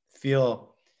players feel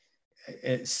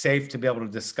it's safe to be able to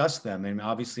discuss them. And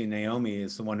obviously Naomi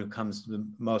is the one who comes the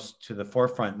most to the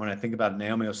forefront when I think about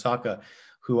Naomi Osaka,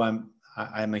 who I'm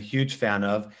a huge fan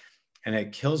of. And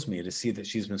it kills me to see that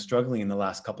she's been struggling in the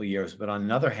last couple of years. But on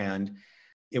the other hand,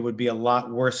 it would be a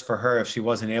lot worse for her if she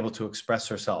wasn't able to express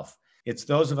herself. It's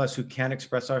those of us who can't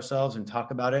express ourselves and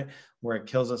talk about it where it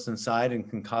kills us inside and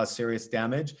can cause serious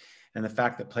damage. And the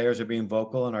fact that players are being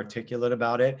vocal and articulate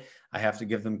about it, I have to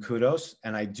give them kudos.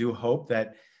 And I do hope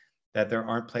that there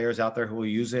aren't players out there who will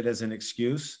use it as an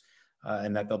excuse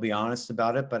and that they'll be honest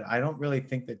about it. But I don't really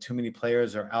think that too many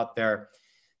players are out there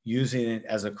using it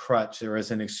as a crutch or as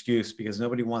an excuse, because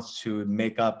nobody wants to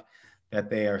make up that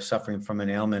they are suffering from an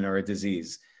ailment or a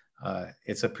disease.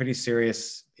 It's a pretty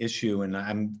serious issue, and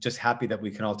I'm just happy that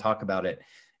we can all talk about it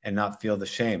and not feel the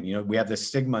shame. We have this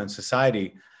stigma in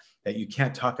society that you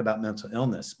can't talk about mental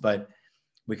illness, but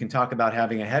we can talk about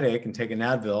having a headache and take an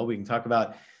Advil. We can talk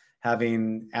about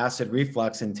having acid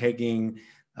reflux and taking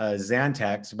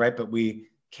Zantac, right? But we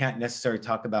can't necessarily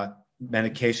talk about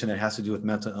medication that has to do with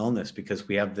mental illness because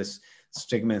we have this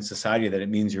stigma in society that it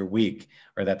means you're weak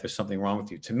or that there's something wrong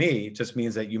with you. To me, it just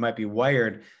means that you might be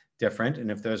wired different. And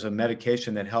if there's a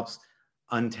medication that helps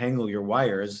untangle your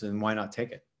wires, then why not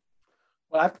take it?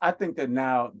 Well, I think that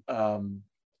now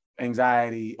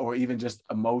anxiety or even just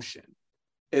emotion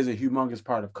is a humongous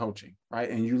part of coaching, right?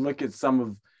 And you look at some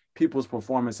of people's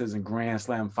performances in Grand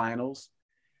Slam finals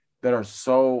that are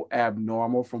so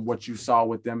abnormal from what you saw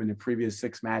with them in the previous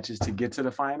 6 matches to get to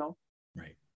the final.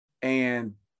 Right.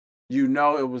 And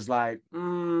it was like,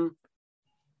 I've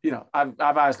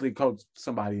obviously coached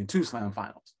somebody in 2 slam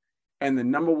finals, and the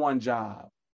number one job,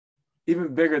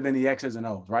 even bigger than the X's and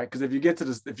O's, right? Because if you get to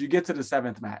the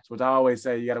 7th match, which I always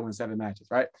say you got to win 7 matches,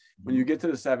 right? Mm-hmm. When you get to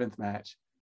the 7th match,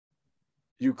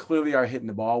 you clearly are hitting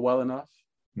the ball well enough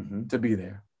to be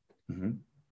there. Mm-hmm.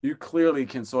 You clearly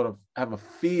can sort of have a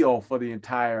feel for the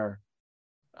entire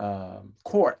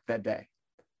court that day,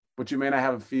 but you may not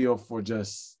have a feel for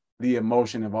just the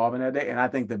emotion involved in that day. And I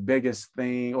think the biggest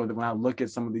thing, when I look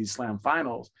at some of these slam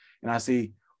finals and I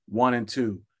see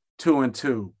 1-2,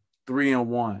 2-2,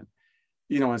 3-1,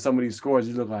 in some of these scores,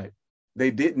 you look like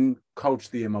they didn't coach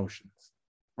the emotions,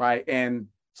 right? And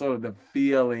sort of the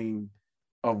feeling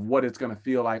of what it's going to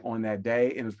feel like on that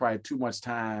day. And it's probably too much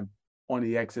time on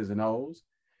the X's and O's.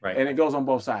 Right. And it goes on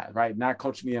both sides, right? Not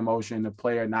coaching the emotion, the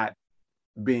player not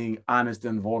being honest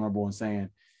and vulnerable and saying,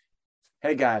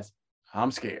 hey guys,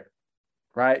 I'm scared,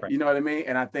 right? You know what I mean?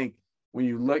 And I think when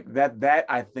you look, that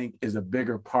I think is a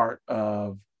bigger part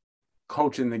of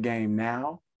coaching the game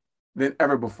now than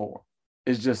ever before.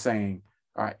 It's just saying,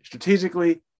 all right,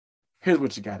 strategically, here's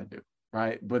what you got to do,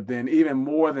 right? But then even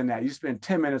more than that, you spend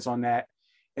 10 minutes on that,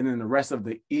 and then the rest of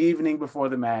the evening before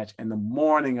the match and the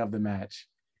morning of the match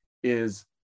is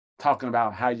talking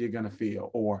about how you're going to feel,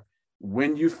 or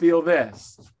when you feel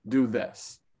this, do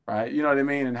this, right? You know what I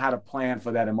mean? And how to plan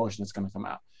for that emotion that's going to come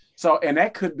out. So, and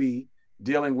that could be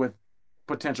dealing with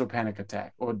potential panic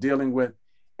attack, or dealing with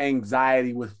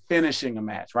anxiety with finishing a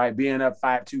match, right? Being up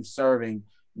 5-2 serving,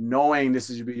 knowing this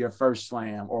is be your first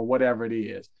slam or whatever it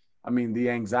is. I mean, the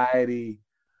anxiety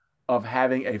of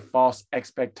having a false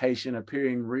expectation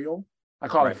appearing real, I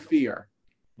call it fear,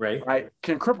 right?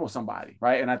 Can cripple somebody,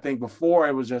 right? And I think before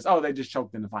it was just, oh, they just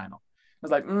choked in the final.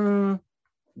 It's like,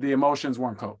 the emotions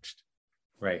weren't coached.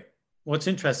 Right. Well, it's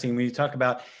interesting when you talk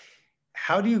about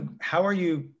how are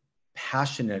you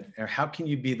passionate, or how can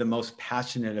you be the most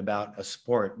passionate about a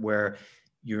sport where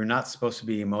you're not supposed to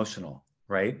be emotional,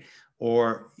 right?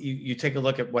 Or you take a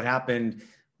look at what happened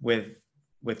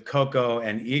with Coco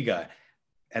and Iga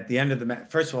at the end of the match.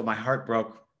 First of all, my heart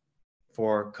broke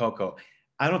for Coco.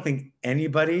 I don't think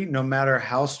anybody, no matter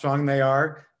how strong they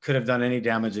are, could have done any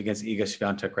damage against Iga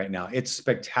Swiatek right now. It's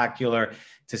spectacular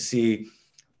to see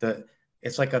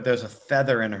it's like there's a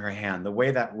feather in her hand, the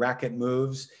way that racket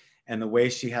moves and the way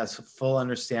she has full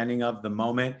understanding of the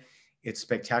moment. It's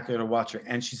spectacular to watch her.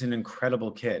 And she's an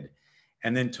incredible kid.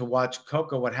 And then to watch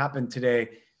Coco, what happened today,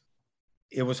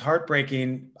 it was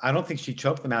heartbreaking. I don't think she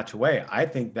choked the match away. I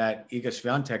think that Iga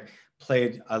Swiatek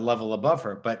played a level above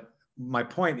her. But my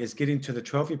point is, getting to the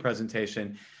trophy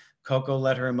presentation, Coco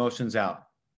let her emotions out.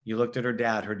 You looked at her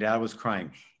dad. Her dad was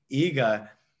crying. Iga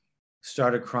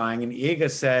started crying, and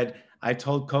Iga said, I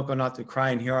told Coco not to cry,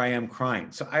 and here I am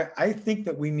crying. So I think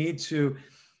that we need to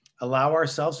allow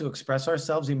ourselves to express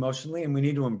ourselves emotionally, and we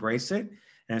need to embrace it.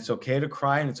 And it's okay to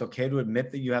cry, and it's okay to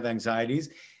admit that you have anxieties.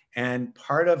 And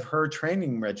part of her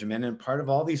training regimen, and part of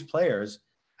all these players,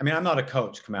 I mean, I'm not a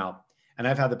coach, Kamau, and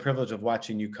I've had the privilege of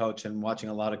watching you coach and watching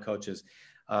a lot of coaches.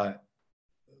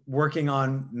 Working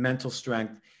on mental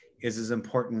strength is as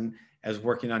important as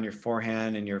working on your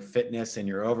forehand and your fitness and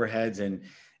your overheads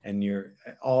and your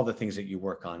all the things that you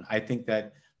work on. I think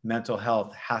that mental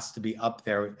health has to be up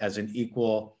there as an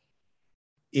equally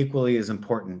as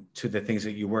important to the things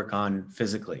that you work on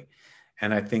physically.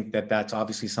 And I think that that's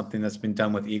obviously something that's been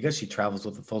done with Iga. She travels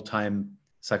with a full-time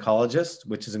psychologist,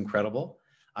 which is incredible.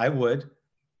 I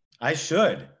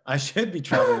should be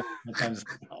traveling with a full-time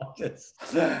psychologist.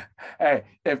 Hey,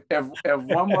 if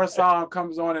one more song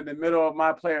comes on in the middle of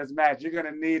my player's match, you're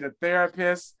going to need a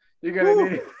therapist. You're going to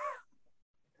need...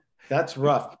 That's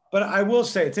rough. But I will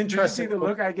say, it's interesting. Did you see the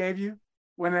look I gave you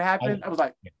when it happened? I was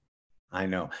like... I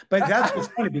know. But that's what's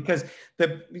funny, because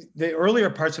the earlier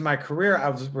parts of my career, I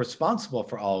was responsible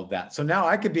for all of that. So now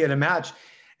I could be at a match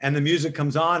and the music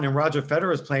comes on and Roger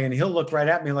Federer is playing, and he'll look right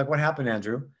at me like, what happened,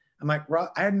 Andrew? I'm like,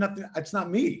 I had nothing. It's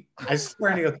not me. I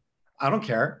swear. And he goes, I don't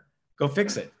care. Go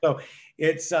fix it. So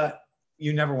it's,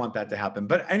 you never want that to happen.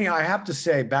 But anyhow, I have to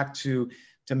say, back to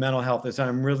mental health, is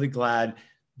I'm really glad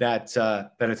that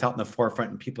it's out in the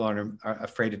forefront and people are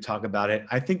afraid to talk about it.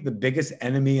 I think the biggest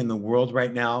enemy in the world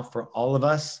right now for all of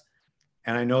us,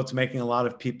 and I know it's making a lot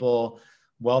of people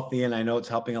wealthy, and I know it's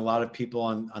helping a lot of people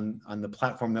on the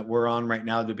platform that we're on right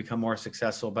now to become more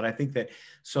successful, but I think that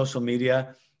social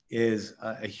media is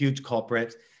a huge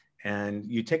culprit. And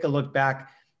you take a look back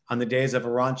on the days of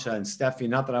Arantxa and Steffi,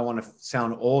 not that I want to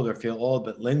sound old or feel old,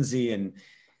 but Lindsay, and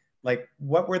like,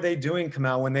 what were they doing,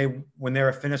 Kamau, when they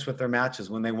were finished with their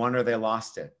matches, when they won or they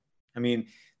lost it? I mean,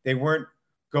 they weren't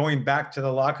going back to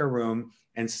the locker room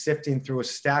and sifting through a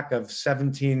stack of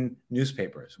 17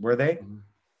 newspapers, were they? Mm-hmm.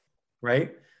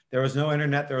 Right? There was no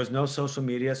internet, there was no social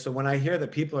media. So when I hear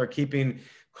that people are keeping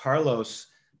Carlos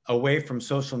away from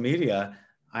social media,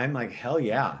 I'm like, hell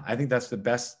yeah. I think that's the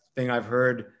best thing I've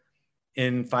heard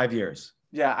in 5 years.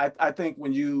 Yeah, I think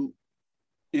when you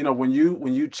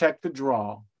check the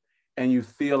draw and you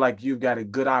feel like you've got a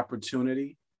good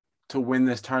opportunity to win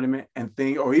this tournament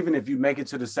or even if you make it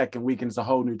to the second week and it's a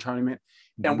whole new tournament,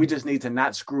 mm-hmm. and we just need to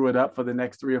not screw it up for the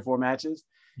next 3 or 4 matches.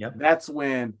 Yep. That's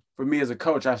when, for me as a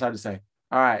coach, I started to say,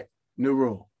 all right, new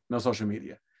rule, no social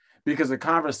media, because the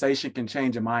conversation can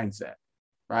change a mindset,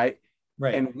 right?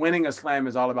 Right. And winning a slam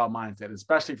is all about mindset,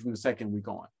 especially from the second week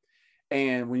on.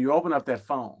 And when you open up that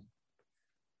phone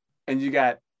and you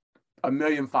got 1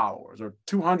 million followers or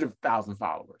 200,000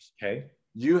 followers, okay,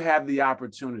 you have the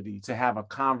opportunity to have a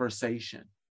conversation,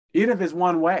 even if it's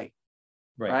one way,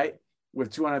 right?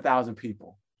 With 200,000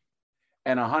 people,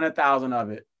 and 100,000 of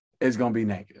it is going to be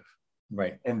negative.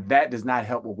 Right. And that does not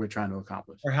help what we're trying to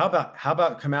accomplish. Or how about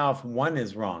Kamau if one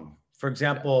is wrong? For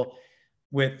example,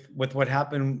 with what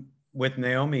happened with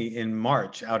Naomi in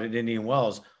March out at Indian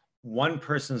Wells, one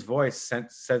person's voice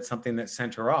said something that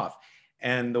sent her off.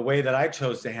 And the way that I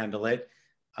chose to handle it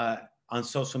on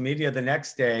social media the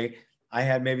next day, I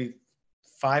had maybe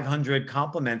 500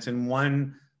 compliments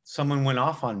and someone went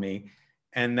off on me,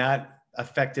 and that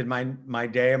affected my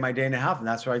day and my day and a half. And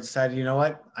that's where I decided, you know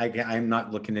what, I'm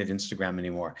not looking at Instagram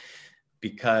anymore,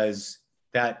 because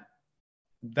that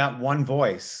one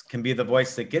voice can be the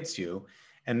voice that gets you,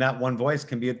 and that one voice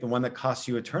can be the one that costs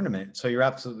you a tournament. So you're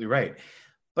absolutely right.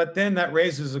 But then that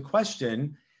raises a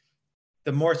question.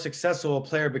 The more successful a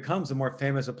player becomes, the more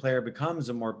famous a player becomes,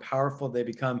 the more powerful they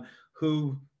become.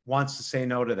 Who wants to say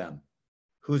no to them?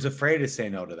 Who's afraid to say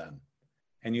no to them?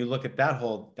 And you look at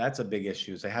that's a big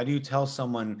issue. So how do you tell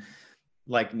someone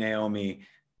like Naomi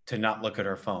to not look at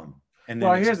her phone? And then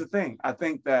well, here's the thing. I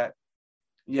think that,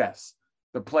 yes,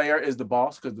 the player is the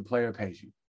boss because the player pays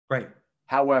you. Right.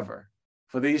 However,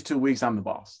 for these 2 weeks, I'm the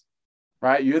boss,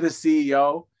 right? You're the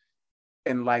CEO,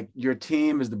 and like your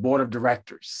team is the board of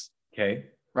directors. Okay.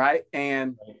 Right.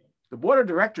 And the board of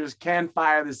directors can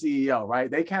fire the CEO, right?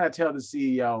 They kind of tell the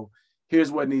CEO,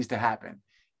 here's what needs to happen.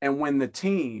 And when the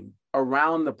team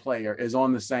around the player is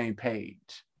on the same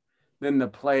page, then the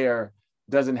player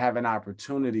doesn't have an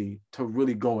opportunity to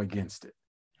really go against it.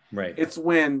 Right. It's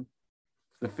when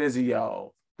the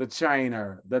physio, the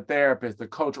trainer, the therapist, the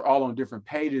coach are all on different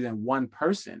pages, and one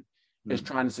person is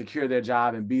trying to secure their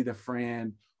job and be the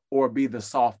friend or be the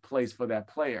soft place for that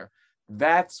player.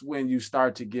 That's when you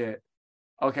start to get,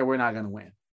 okay, we're not going to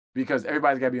win, because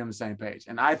everybody's got to be on the same page.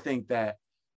 And I think that,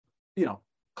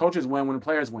 coaches win when the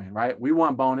players win, right? We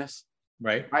want bonus,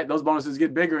 right? Those bonuses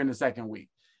get bigger in the second week.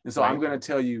 And so I'm going to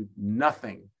tell you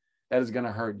nothing that is going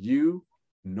to hurt you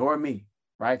nor me,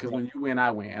 right? Because when you win,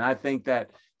 I win. And I think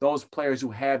that those players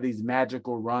who have these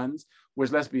magical runs,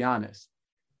 which, let's be honest,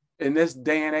 in this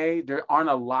day and age, there aren't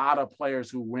a lot of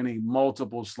players who are winning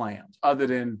multiple slams other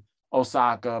than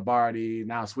Osaka, Barty,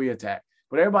 now Swiatek.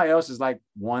 But everybody else is like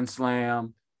one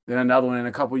slam, then another one in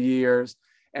a couple years.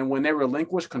 And when they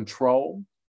relinquish control,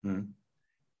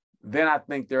 then I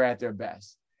think they're at their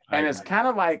best. And it's kind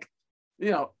of like,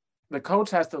 the coach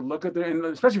has to look at and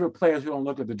especially for players who don't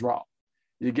look at the draw.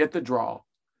 You get the draw.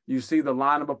 You see the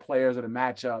lineup of players or the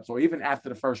matchups, or even after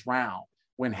the first round,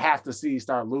 when half the seeds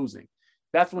start losing.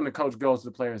 That's when the coach goes to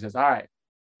the player and says, all right,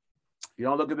 you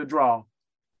don't look at the draw,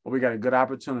 but we got a good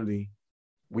opportunity.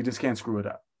 We just can't screw it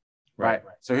up, right?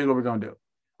 So here's what we're going to do,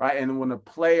 right? And when the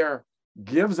player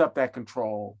gives up that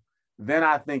control, then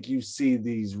I think you see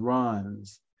these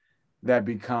runs that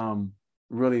become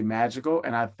really magical.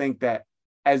 And I think that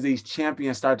as these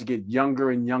champions start to get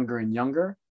younger and younger and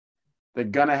younger, they're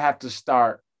going to have to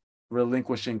start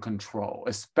relinquishing control,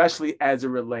 especially as it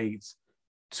relates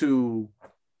to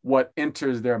what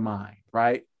enters their mind,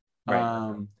 right?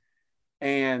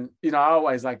 And, I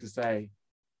always like to say,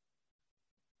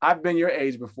 I've been your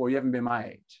age before. You haven't been my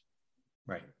age.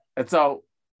 Right. And so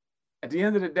at the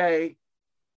end of the day,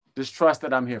 just trust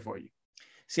that I'm here for you.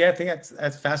 See, I think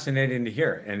that's fascinating to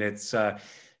hear. And it's,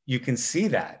 you can see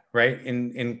that, right?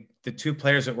 In the two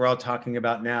players that we're all talking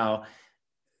about now,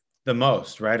 the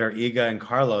most, right, are Iga and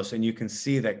Carlos. And you can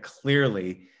see that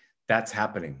clearly that's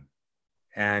happening.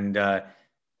 And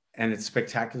it's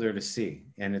spectacular to see.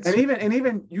 And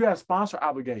even you have sponsor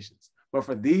obligations. But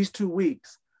for these 2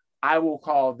 weeks, I will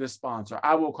call this sponsor.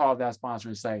 I will call that sponsor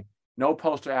and say, no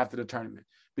poster after the tournament,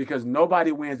 because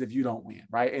nobody wins if you don't win,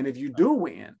 right? And if you do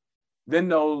win, then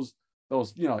those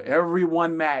every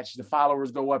one match, the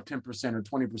followers go up 10% or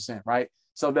 20%, right?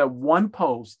 So that one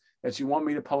post that you want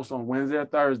me to post on Wednesday or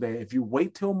Thursday, if you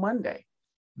wait till Monday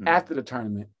after the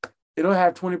tournament, it'll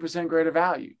have 20% greater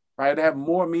value, right? It'll have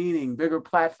more meaning, bigger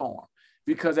platform,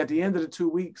 because at the end of the 2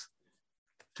 weeks,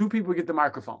 2 people get the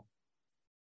microphone,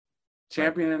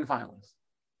 champion and finalist,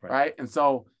 right? And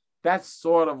so that's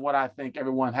sort of what I think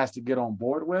everyone has to get on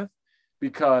board with,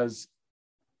 because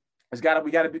we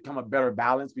got to become a better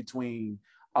balance between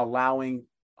allowing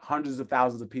hundreds of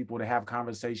thousands of people to have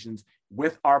conversations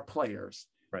with our players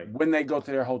when they go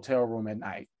to their hotel room at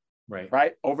night,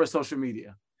 right? Over social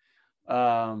media.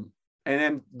 And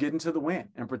then getting to the win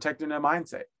and protecting their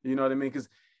mindset. You know what I mean? Because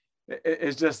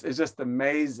it's just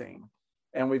amazing.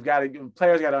 And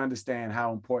players got to understand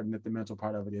how important that the mental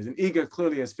part of it is. And Iga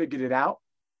clearly has figured it out.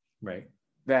 Right.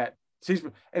 And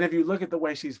if you look at the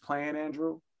way she's playing,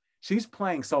 Andrew, she's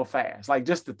playing so fast, like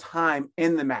just the time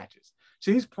in the matches.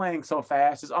 She's playing so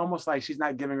fast. It's almost like she's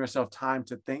not giving herself time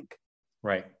to think,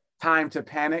 time to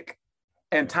panic,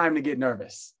 and time to get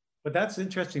nervous. But that's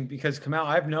interesting because, Kamal,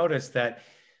 I've noticed that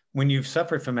when you've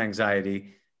suffered from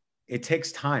anxiety, it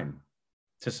takes time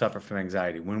to suffer from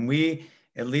anxiety. When we,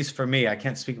 at least for me, I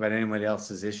can't speak about anyone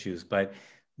else's issues, but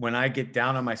when I get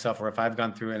down on myself, or if I've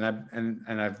gone through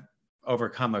and I've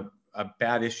overcome a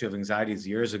bad issue of anxieties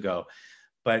years ago,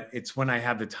 but it's when I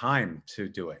have the time to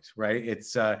do it, right?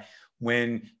 It's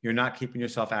when you're not keeping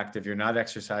yourself active, you're not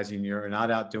exercising, you're not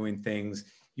out doing things.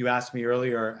 You asked me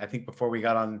earlier, I think before we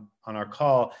got on our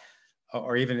call,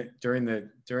 or even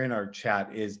during our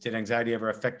chat, is did anxiety ever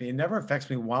affect me? It never affects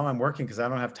me while I'm working because I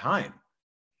don't have time.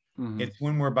 Mm-hmm. It's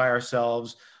when we're by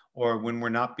ourselves or when we're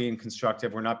not being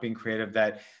constructive, we're not being creative,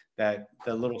 that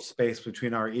the little space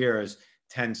between our ears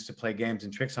tends to play games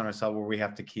and tricks on ourselves where we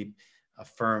have to keep a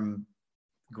firm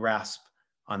grasp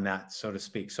on that, so to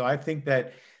speak. So I think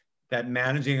that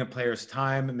managing a player's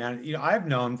time, I've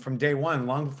known from day one,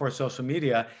 long before social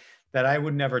media, that I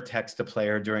would never text a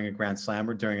player during a Grand Slam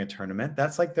or during a tournament.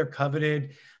 That's like their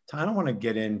coveted. I don't want to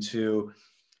get into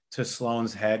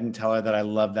Sloane's head and tell her that I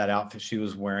love that outfit she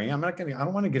was wearing. I don't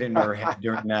want to get into her head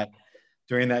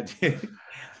during that.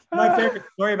 My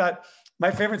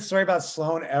favorite story about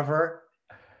Sloane ever,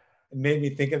 it made me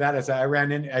think of that as I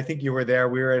ran in. I think you were there.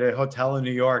 We were at a hotel in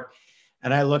New York,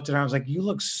 and I looked at her. I was like, "You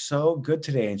look so good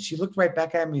today." And she looked right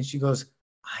back at me and she goes,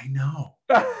 "I know."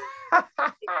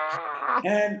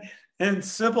 And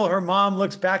Sybil, her mom,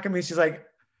 looks back at me. She's like,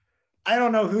 "I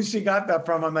don't know who she got that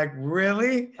from." I'm like,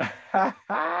 "Really?"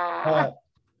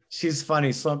 She's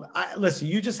funny. So listen,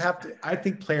 you just have to. I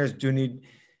think players do need,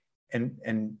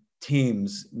 and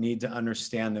teams need to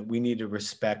understand that we need to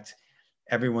respect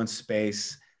everyone's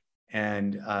space.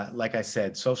 And like I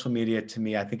said, social media to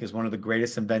me, I think is one of the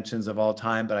greatest inventions of all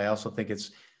time. But I also think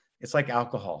it's like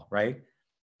alcohol, right?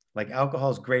 Like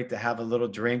alcohol is great to have a little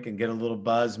drink and get a little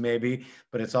buzz maybe,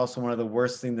 but it's also one of the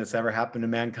worst things that's ever happened to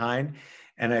mankind.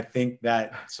 And I think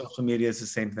that social media is the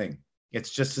same thing. It's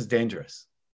just as dangerous.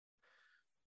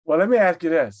 Well, let me ask you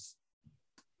this.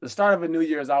 The start of a new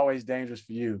year is always dangerous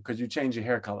for you because you change your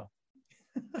hair color.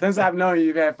 Since I've known you,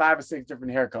 you've had 5 or 6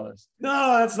 different hair colors.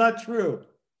 No, that's not true.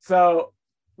 So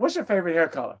what's your favorite hair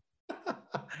color?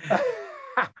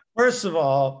 First of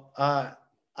all, oh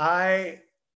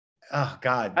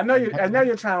God! I know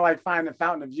you're trying to like find the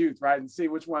fountain of youth, right, and see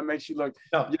which one makes you look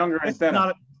younger and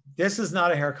thinner. This is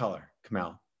not a hair color,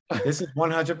 Kamal. This is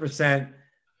 100%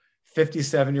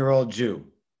 57-year-old Jew.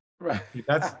 Right.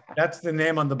 That's the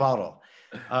name on the bottle.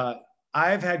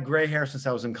 I've had gray hair since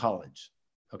I was in college.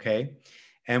 Okay,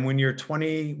 and when you're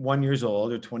 21 years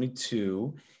old or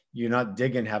 22, you're not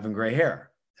digging having gray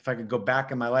hair. If I could go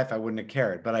back in my life, I wouldn't have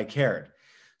cared, but I cared.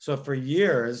 So for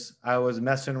years, I was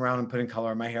messing around and putting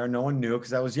color in my hair. No one knew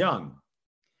because I was young.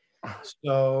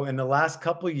 So in the last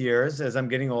couple of years, as I'm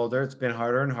getting older, it's been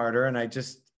harder and harder. And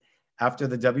after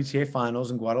the WTA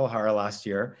finals in Guadalajara last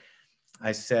year,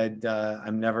 I said,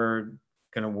 I'm never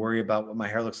going to worry about what my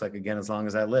hair looks like again as long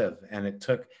as I live. And it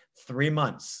took 3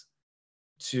 months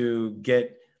to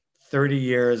get 30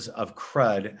 years of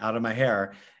crud out of my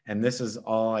hair. And this is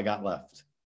all I got left.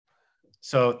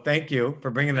 So thank you for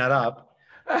bringing that up.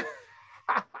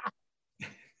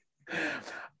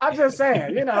 I'm just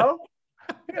saying,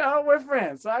 we're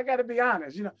friends, so I got to be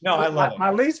honest. No, I love it.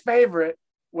 My least favorite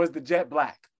was the jet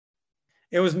black.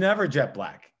 It was never jet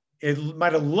black. It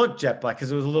might have looked jet black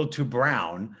because it was a little too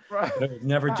brown, right. But it was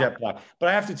never jet black. But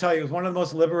I have to tell you, it was one of the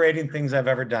most liberating things I've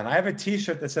ever done. I have a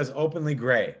T-shirt that says "Openly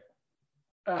Gray."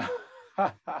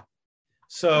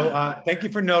 So thank you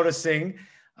for noticing.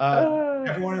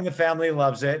 Everyone in the family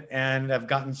loves it, and I've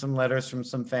gotten some letters from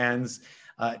some fans,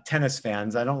 tennis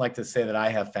fans. I don't like to say that I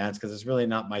have fans because it's really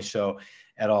not my show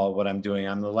at all what I'm doing.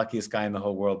 I'm the luckiest guy in the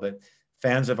whole world, but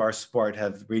fans of our sport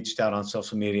have reached out on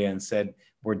social media and said,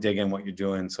 "We're digging what you're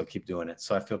doing, so keep doing it."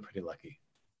 So I feel pretty lucky.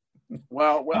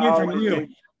 Well, from you,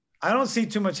 I don't see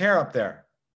too much hair up there.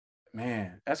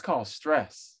 Man, that's called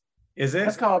stress. Is it?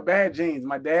 That's called bad genes.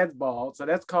 My dad's bald, so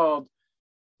that's called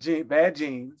bad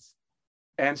genes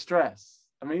and stress.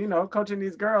 I mean, coaching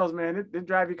these girls, man, it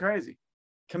drive you crazy.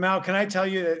 Kamal, can I tell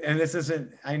you that, and this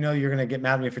isn't, I know you're going to get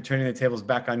mad at me for turning the tables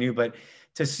back on you, but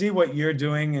to see what you're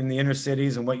doing in the inner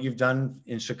cities and what you've done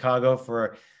in Chicago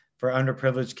for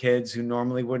underprivileged kids who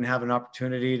normally wouldn't have an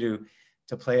opportunity to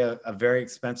play a very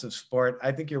expensive sport,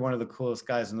 I think you're one of the coolest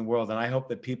guys in the world. And I hope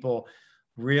that people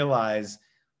realize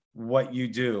what you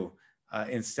do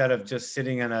instead of just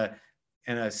sitting in a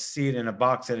seat in a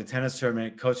box at a tennis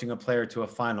tournament, coaching a player to a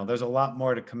final. There's a lot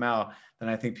more to Kamal than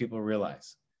I think people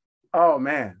realize. Oh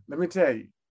man, let me tell you.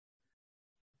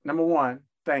 Number one,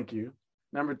 thank you.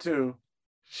 Number two,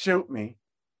 shoot me.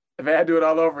 If I had to do it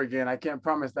all over again, I can't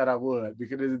promise that I would,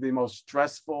 because it is the most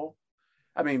stressful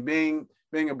I mean,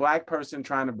 being a Black person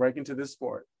trying to break into this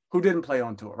sport who didn't play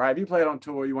on tour, right? If you played on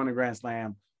tour, you won a Grand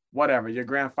Slam, whatever, you're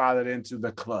grandfathered into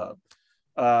the club.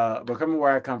 But coming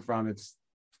where I come from, it's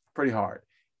pretty hard.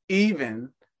 Even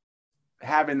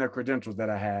having the credentials that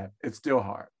I have, it's still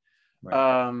hard.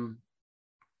 Right.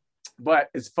 But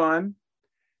it's fun.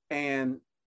 And,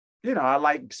 you know, I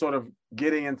like sort of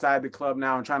getting inside the club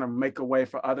now and trying to make a way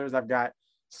for others. I've got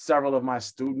several of my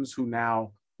students who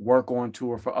now work on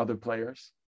tour for other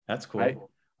players. That's cool. Right?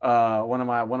 One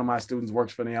of my students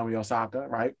works for Naomi Osaka,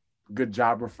 right? Good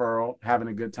job referral, having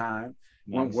a good time.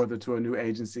 Nice. Went with her to a new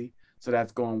agency. So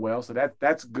that's going well. So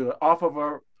that's good. Off of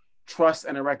a trust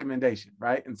and a recommendation,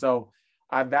 right? And so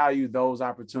I value those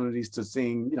opportunities to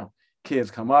seeing, you know,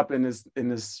 kids come up in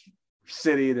this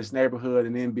city, this neighborhood,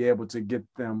 and then be able to get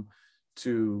them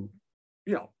to,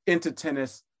 you know, into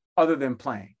tennis other than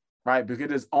playing, right? Because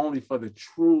it is only for the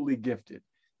truly gifted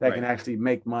that right. can actually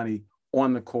make money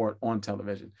on the court, on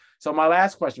television. So my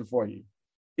last question for you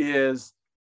is,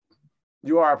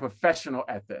 you are a professional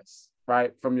at this,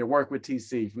 right? From your work with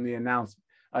TC, from the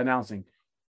announcing,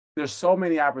 there's so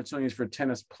many opportunities for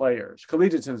tennis players,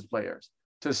 collegiate tennis players,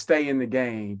 to stay in the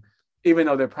game, even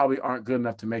though they probably aren't good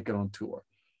enough to make it on tour.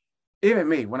 Even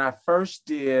me, when I first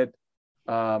did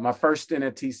my first stint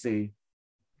at TC,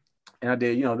 and I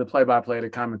did, you know, the play-by-play, the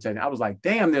commentating, I was like,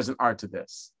 damn, there's an art to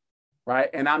this, right?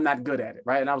 And I'm not good at it,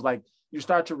 right? And I was like, you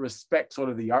start to respect sort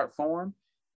of the art form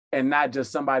and not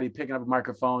just somebody picking up a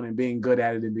microphone and being good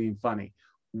at it and being funny.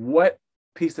 What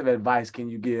piece of advice can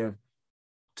you give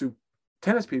to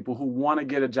tennis people who want to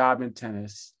get a job in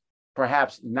tennis,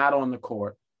 perhaps not on the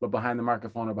court, but behind the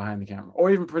microphone or behind the camera, or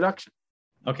even production?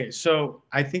 Okay, so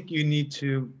I think you need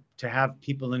to have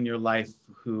people in your life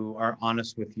who are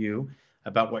honest with you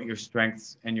about what your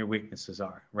strengths and your weaknesses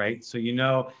are, right? So, you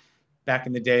know, back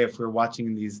in the day, if we're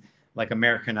watching these, like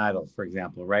American Idol, for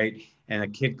example, right? And a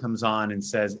kid comes on and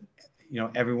says, you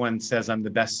know, everyone says I'm the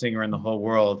best singer in the whole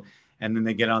world. And then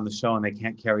they get on the show and they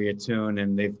can't carry a tune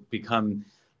and they've become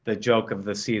the joke of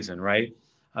the season, right?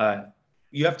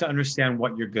 You have to understand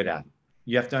what you're good at.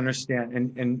 You have to understand,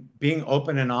 and being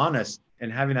open and honest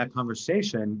and having that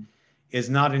conversation is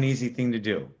not an easy thing to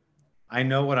do. I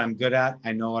know what I'm good at.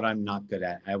 I know what I'm not good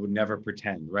at. I would never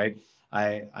pretend, right?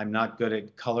 I'm not good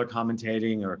at color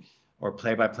commentating or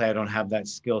play-by-play. I don't have that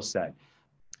skill set.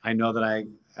 I know that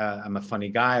I'm a funny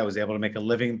guy. I was able to make a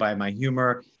living by my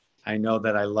humor. I know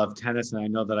that I love tennis, and I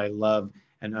know that I love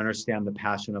and understand the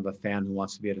passion of a fan who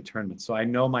wants to be at a tournament. So I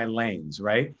know my lanes,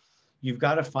 right? You've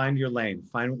got to find your lane,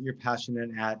 find what you're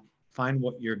passionate at, find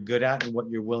what you're good at and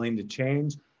what you're willing to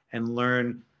change and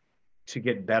learn to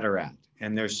get better at.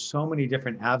 And there's so many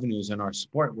different avenues in our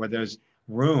sport where there's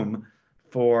room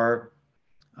for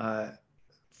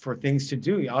things to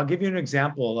do. I'll give you an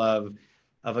example of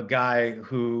a guy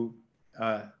who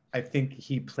I think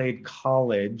he played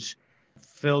college.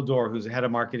 Phil Dorr, who's the head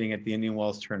of marketing at the Indian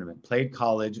Wells tournament, played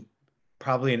college,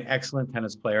 probably an excellent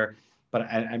tennis player, but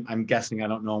I'm guessing, I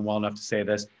don't know him well enough to say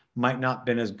this, might not have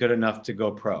been as good enough to go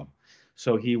pro.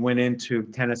 So he went into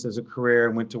tennis as a career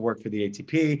and went to work for the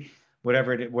ATP,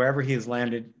 wherever he has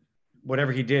landed,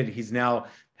 whatever he did, he's now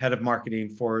head of marketing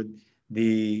for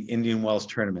the Indian Wells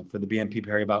tournament, for the BNP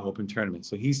Paribas Open tournament.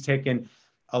 So he's taken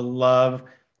a love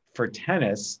for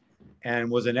tennis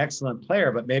and was an excellent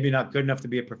player, but maybe not good enough to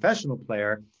be a professional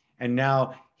player. And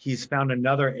now he's found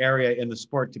another area in the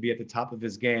sport to be at the top of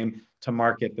his game to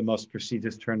market the most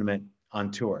prestigious tournament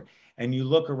on tour. And you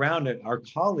look around at our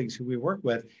colleagues who we work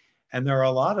with, and there are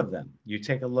a lot of them. You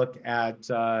take a look at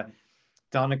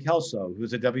Donna Kelso,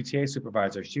 who's a WTA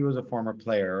supervisor. She was a former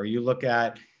player. Or you look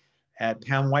at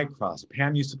Pam Whitecross.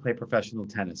 Pam used to play professional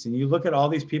tennis. And you look at all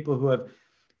these people who have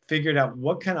figured out,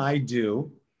 what can I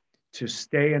do to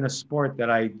stay in a sport that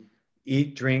I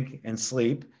eat, drink, and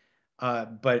sleep,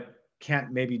 but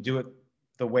can't maybe do it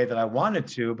the way that I wanted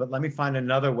to, but let me find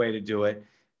another way to do it.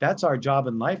 That's our job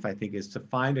in life, I think, is to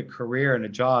find a career and a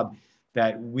job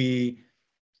that we,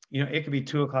 you know, it could be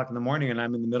 2:00 in the morning and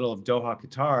I'm in the middle of Doha,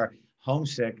 Qatar,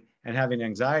 homesick and having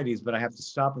anxieties, but I have to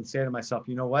stop and say to myself,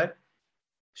 you know what?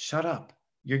 Shut up.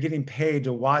 You're getting paid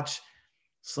to watch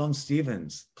Sloane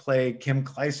Stephens play Kim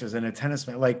Clijsters in a tennis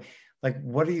match. Like,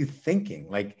 what are you thinking?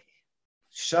 Like,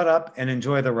 shut up and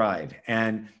enjoy the ride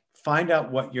and find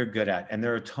out what you're good at. And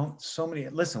there are so many,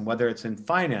 listen, whether it's in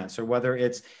finance or whether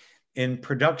it's in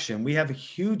production, we have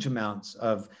huge amounts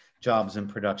of jobs in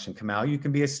production. Kamal, you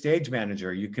can be a stage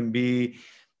manager. You can be,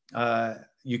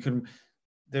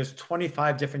 there's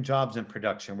 25 different jobs in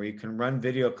production where you can run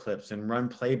video clips and run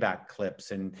playback clips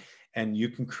and you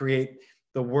can create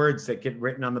the words that get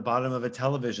written on the bottom of a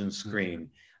television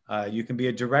screen. You can be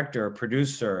a director, a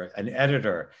producer, an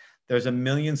editor. There's a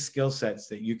million skill sets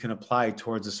that you can apply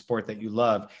towards a sport that you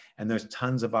love. And there's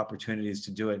tons of opportunities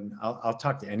to do it. And I'll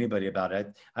talk to anybody about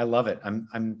it. I love it.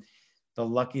 I'm the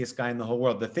luckiest guy in the whole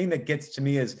world. The thing that gets to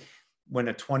me is when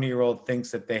a 20-year-old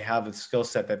thinks that they have a skill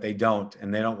set that they don't,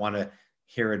 and they don't want to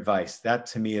hear advice. That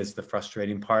to me is the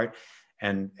frustrating part.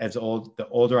 And the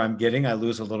older I'm getting, I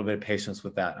lose a little bit of patience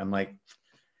with that. I'm like,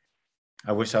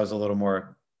 I wish I was a little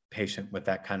more patient with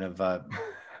that kind of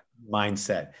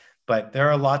mindset. But there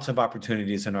are lots of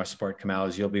opportunities in our sport, Kamau,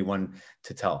 as you'll be one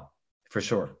to tell, for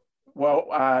sure.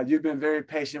 Well, you've been very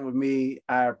patient with me.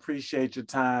 I appreciate your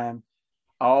time.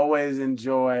 I always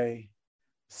enjoy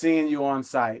seeing you on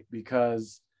site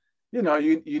because, you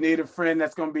need a friend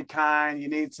that's going to be kind. You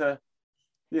need to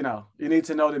know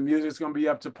the music's going to be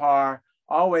up to par.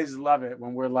 I always love it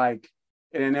when we're like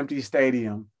in an empty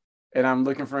stadium and I'm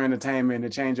looking for entertainment and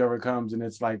the changeover comes and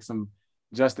it's like some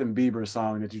Justin Bieber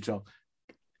song that you chose.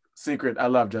 Secret, I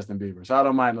love Justin Bieber, so I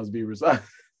don't mind those Bieber songs.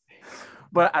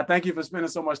 But I thank you for spending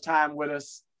so much time with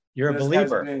us. You're a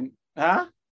believer.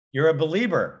 You're a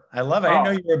believer. I love it. I didn't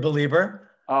know you were a believer.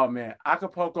 Oh, man.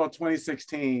 Acapulco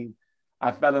 2016,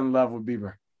 I fell in love with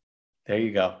Bieber. There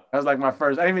you go. That was like my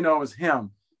first. I didn't even know it was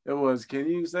him. It was, can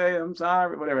you say I'm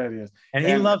sorry? Whatever it is. And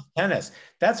he loves tennis.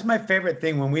 That's my favorite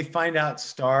thing. When we find out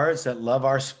stars that love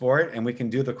our sport and we can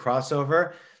do the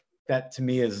crossover, that to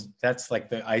me that's like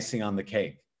the icing on the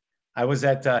cake. I was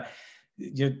at,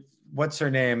 what's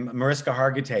her name? Mariska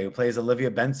Hargitay, who plays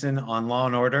Olivia Benson on Law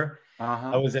and Order.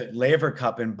 I was at Laver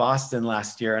Cup in Boston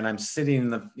last year, and I'm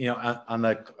sitting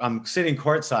I'm sitting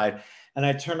courtside, and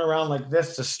I turn around like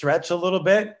this to stretch a little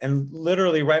bit, and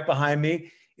literally right behind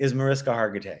me is Mariska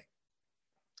Hargitay.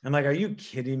 I'm like, are you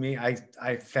kidding me?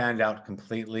 I fanned out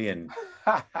completely, and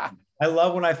I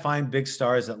love when I find big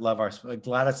stars that love our sport. Like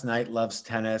Gladys Knight loves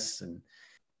tennis, and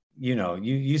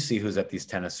you see who's at these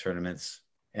tennis tournaments.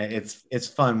 It's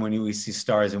fun when we see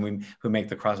stars and who make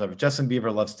the crossover. Justin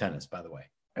Bieber loves tennis, by the way.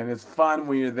 And it's fun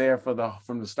when you're there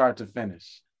from the start to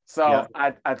finish. So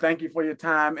yeah. I thank you for your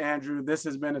time, Andrew. This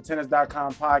has been a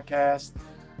Tennis.com podcast.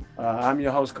 I'm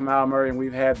your host, Kamau Murray, and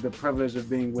we've had the privilege of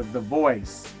being with the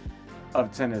voice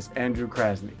of tennis, Andrew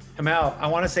Krasny. Kamau, I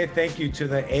want to say thank you to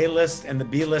the A-list and the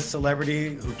B-list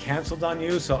celebrity who canceled on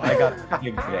you, so I got the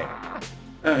gig today.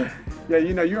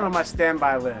 Yeah, you're on my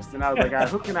standby list. And I was like,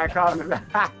 who can I call?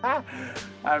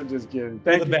 I'm just kidding.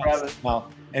 Thank you, brother. Well,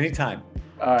 anytime.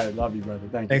 All right. Love you, brother.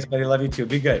 Thanks, buddy. Love you too.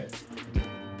 Be good.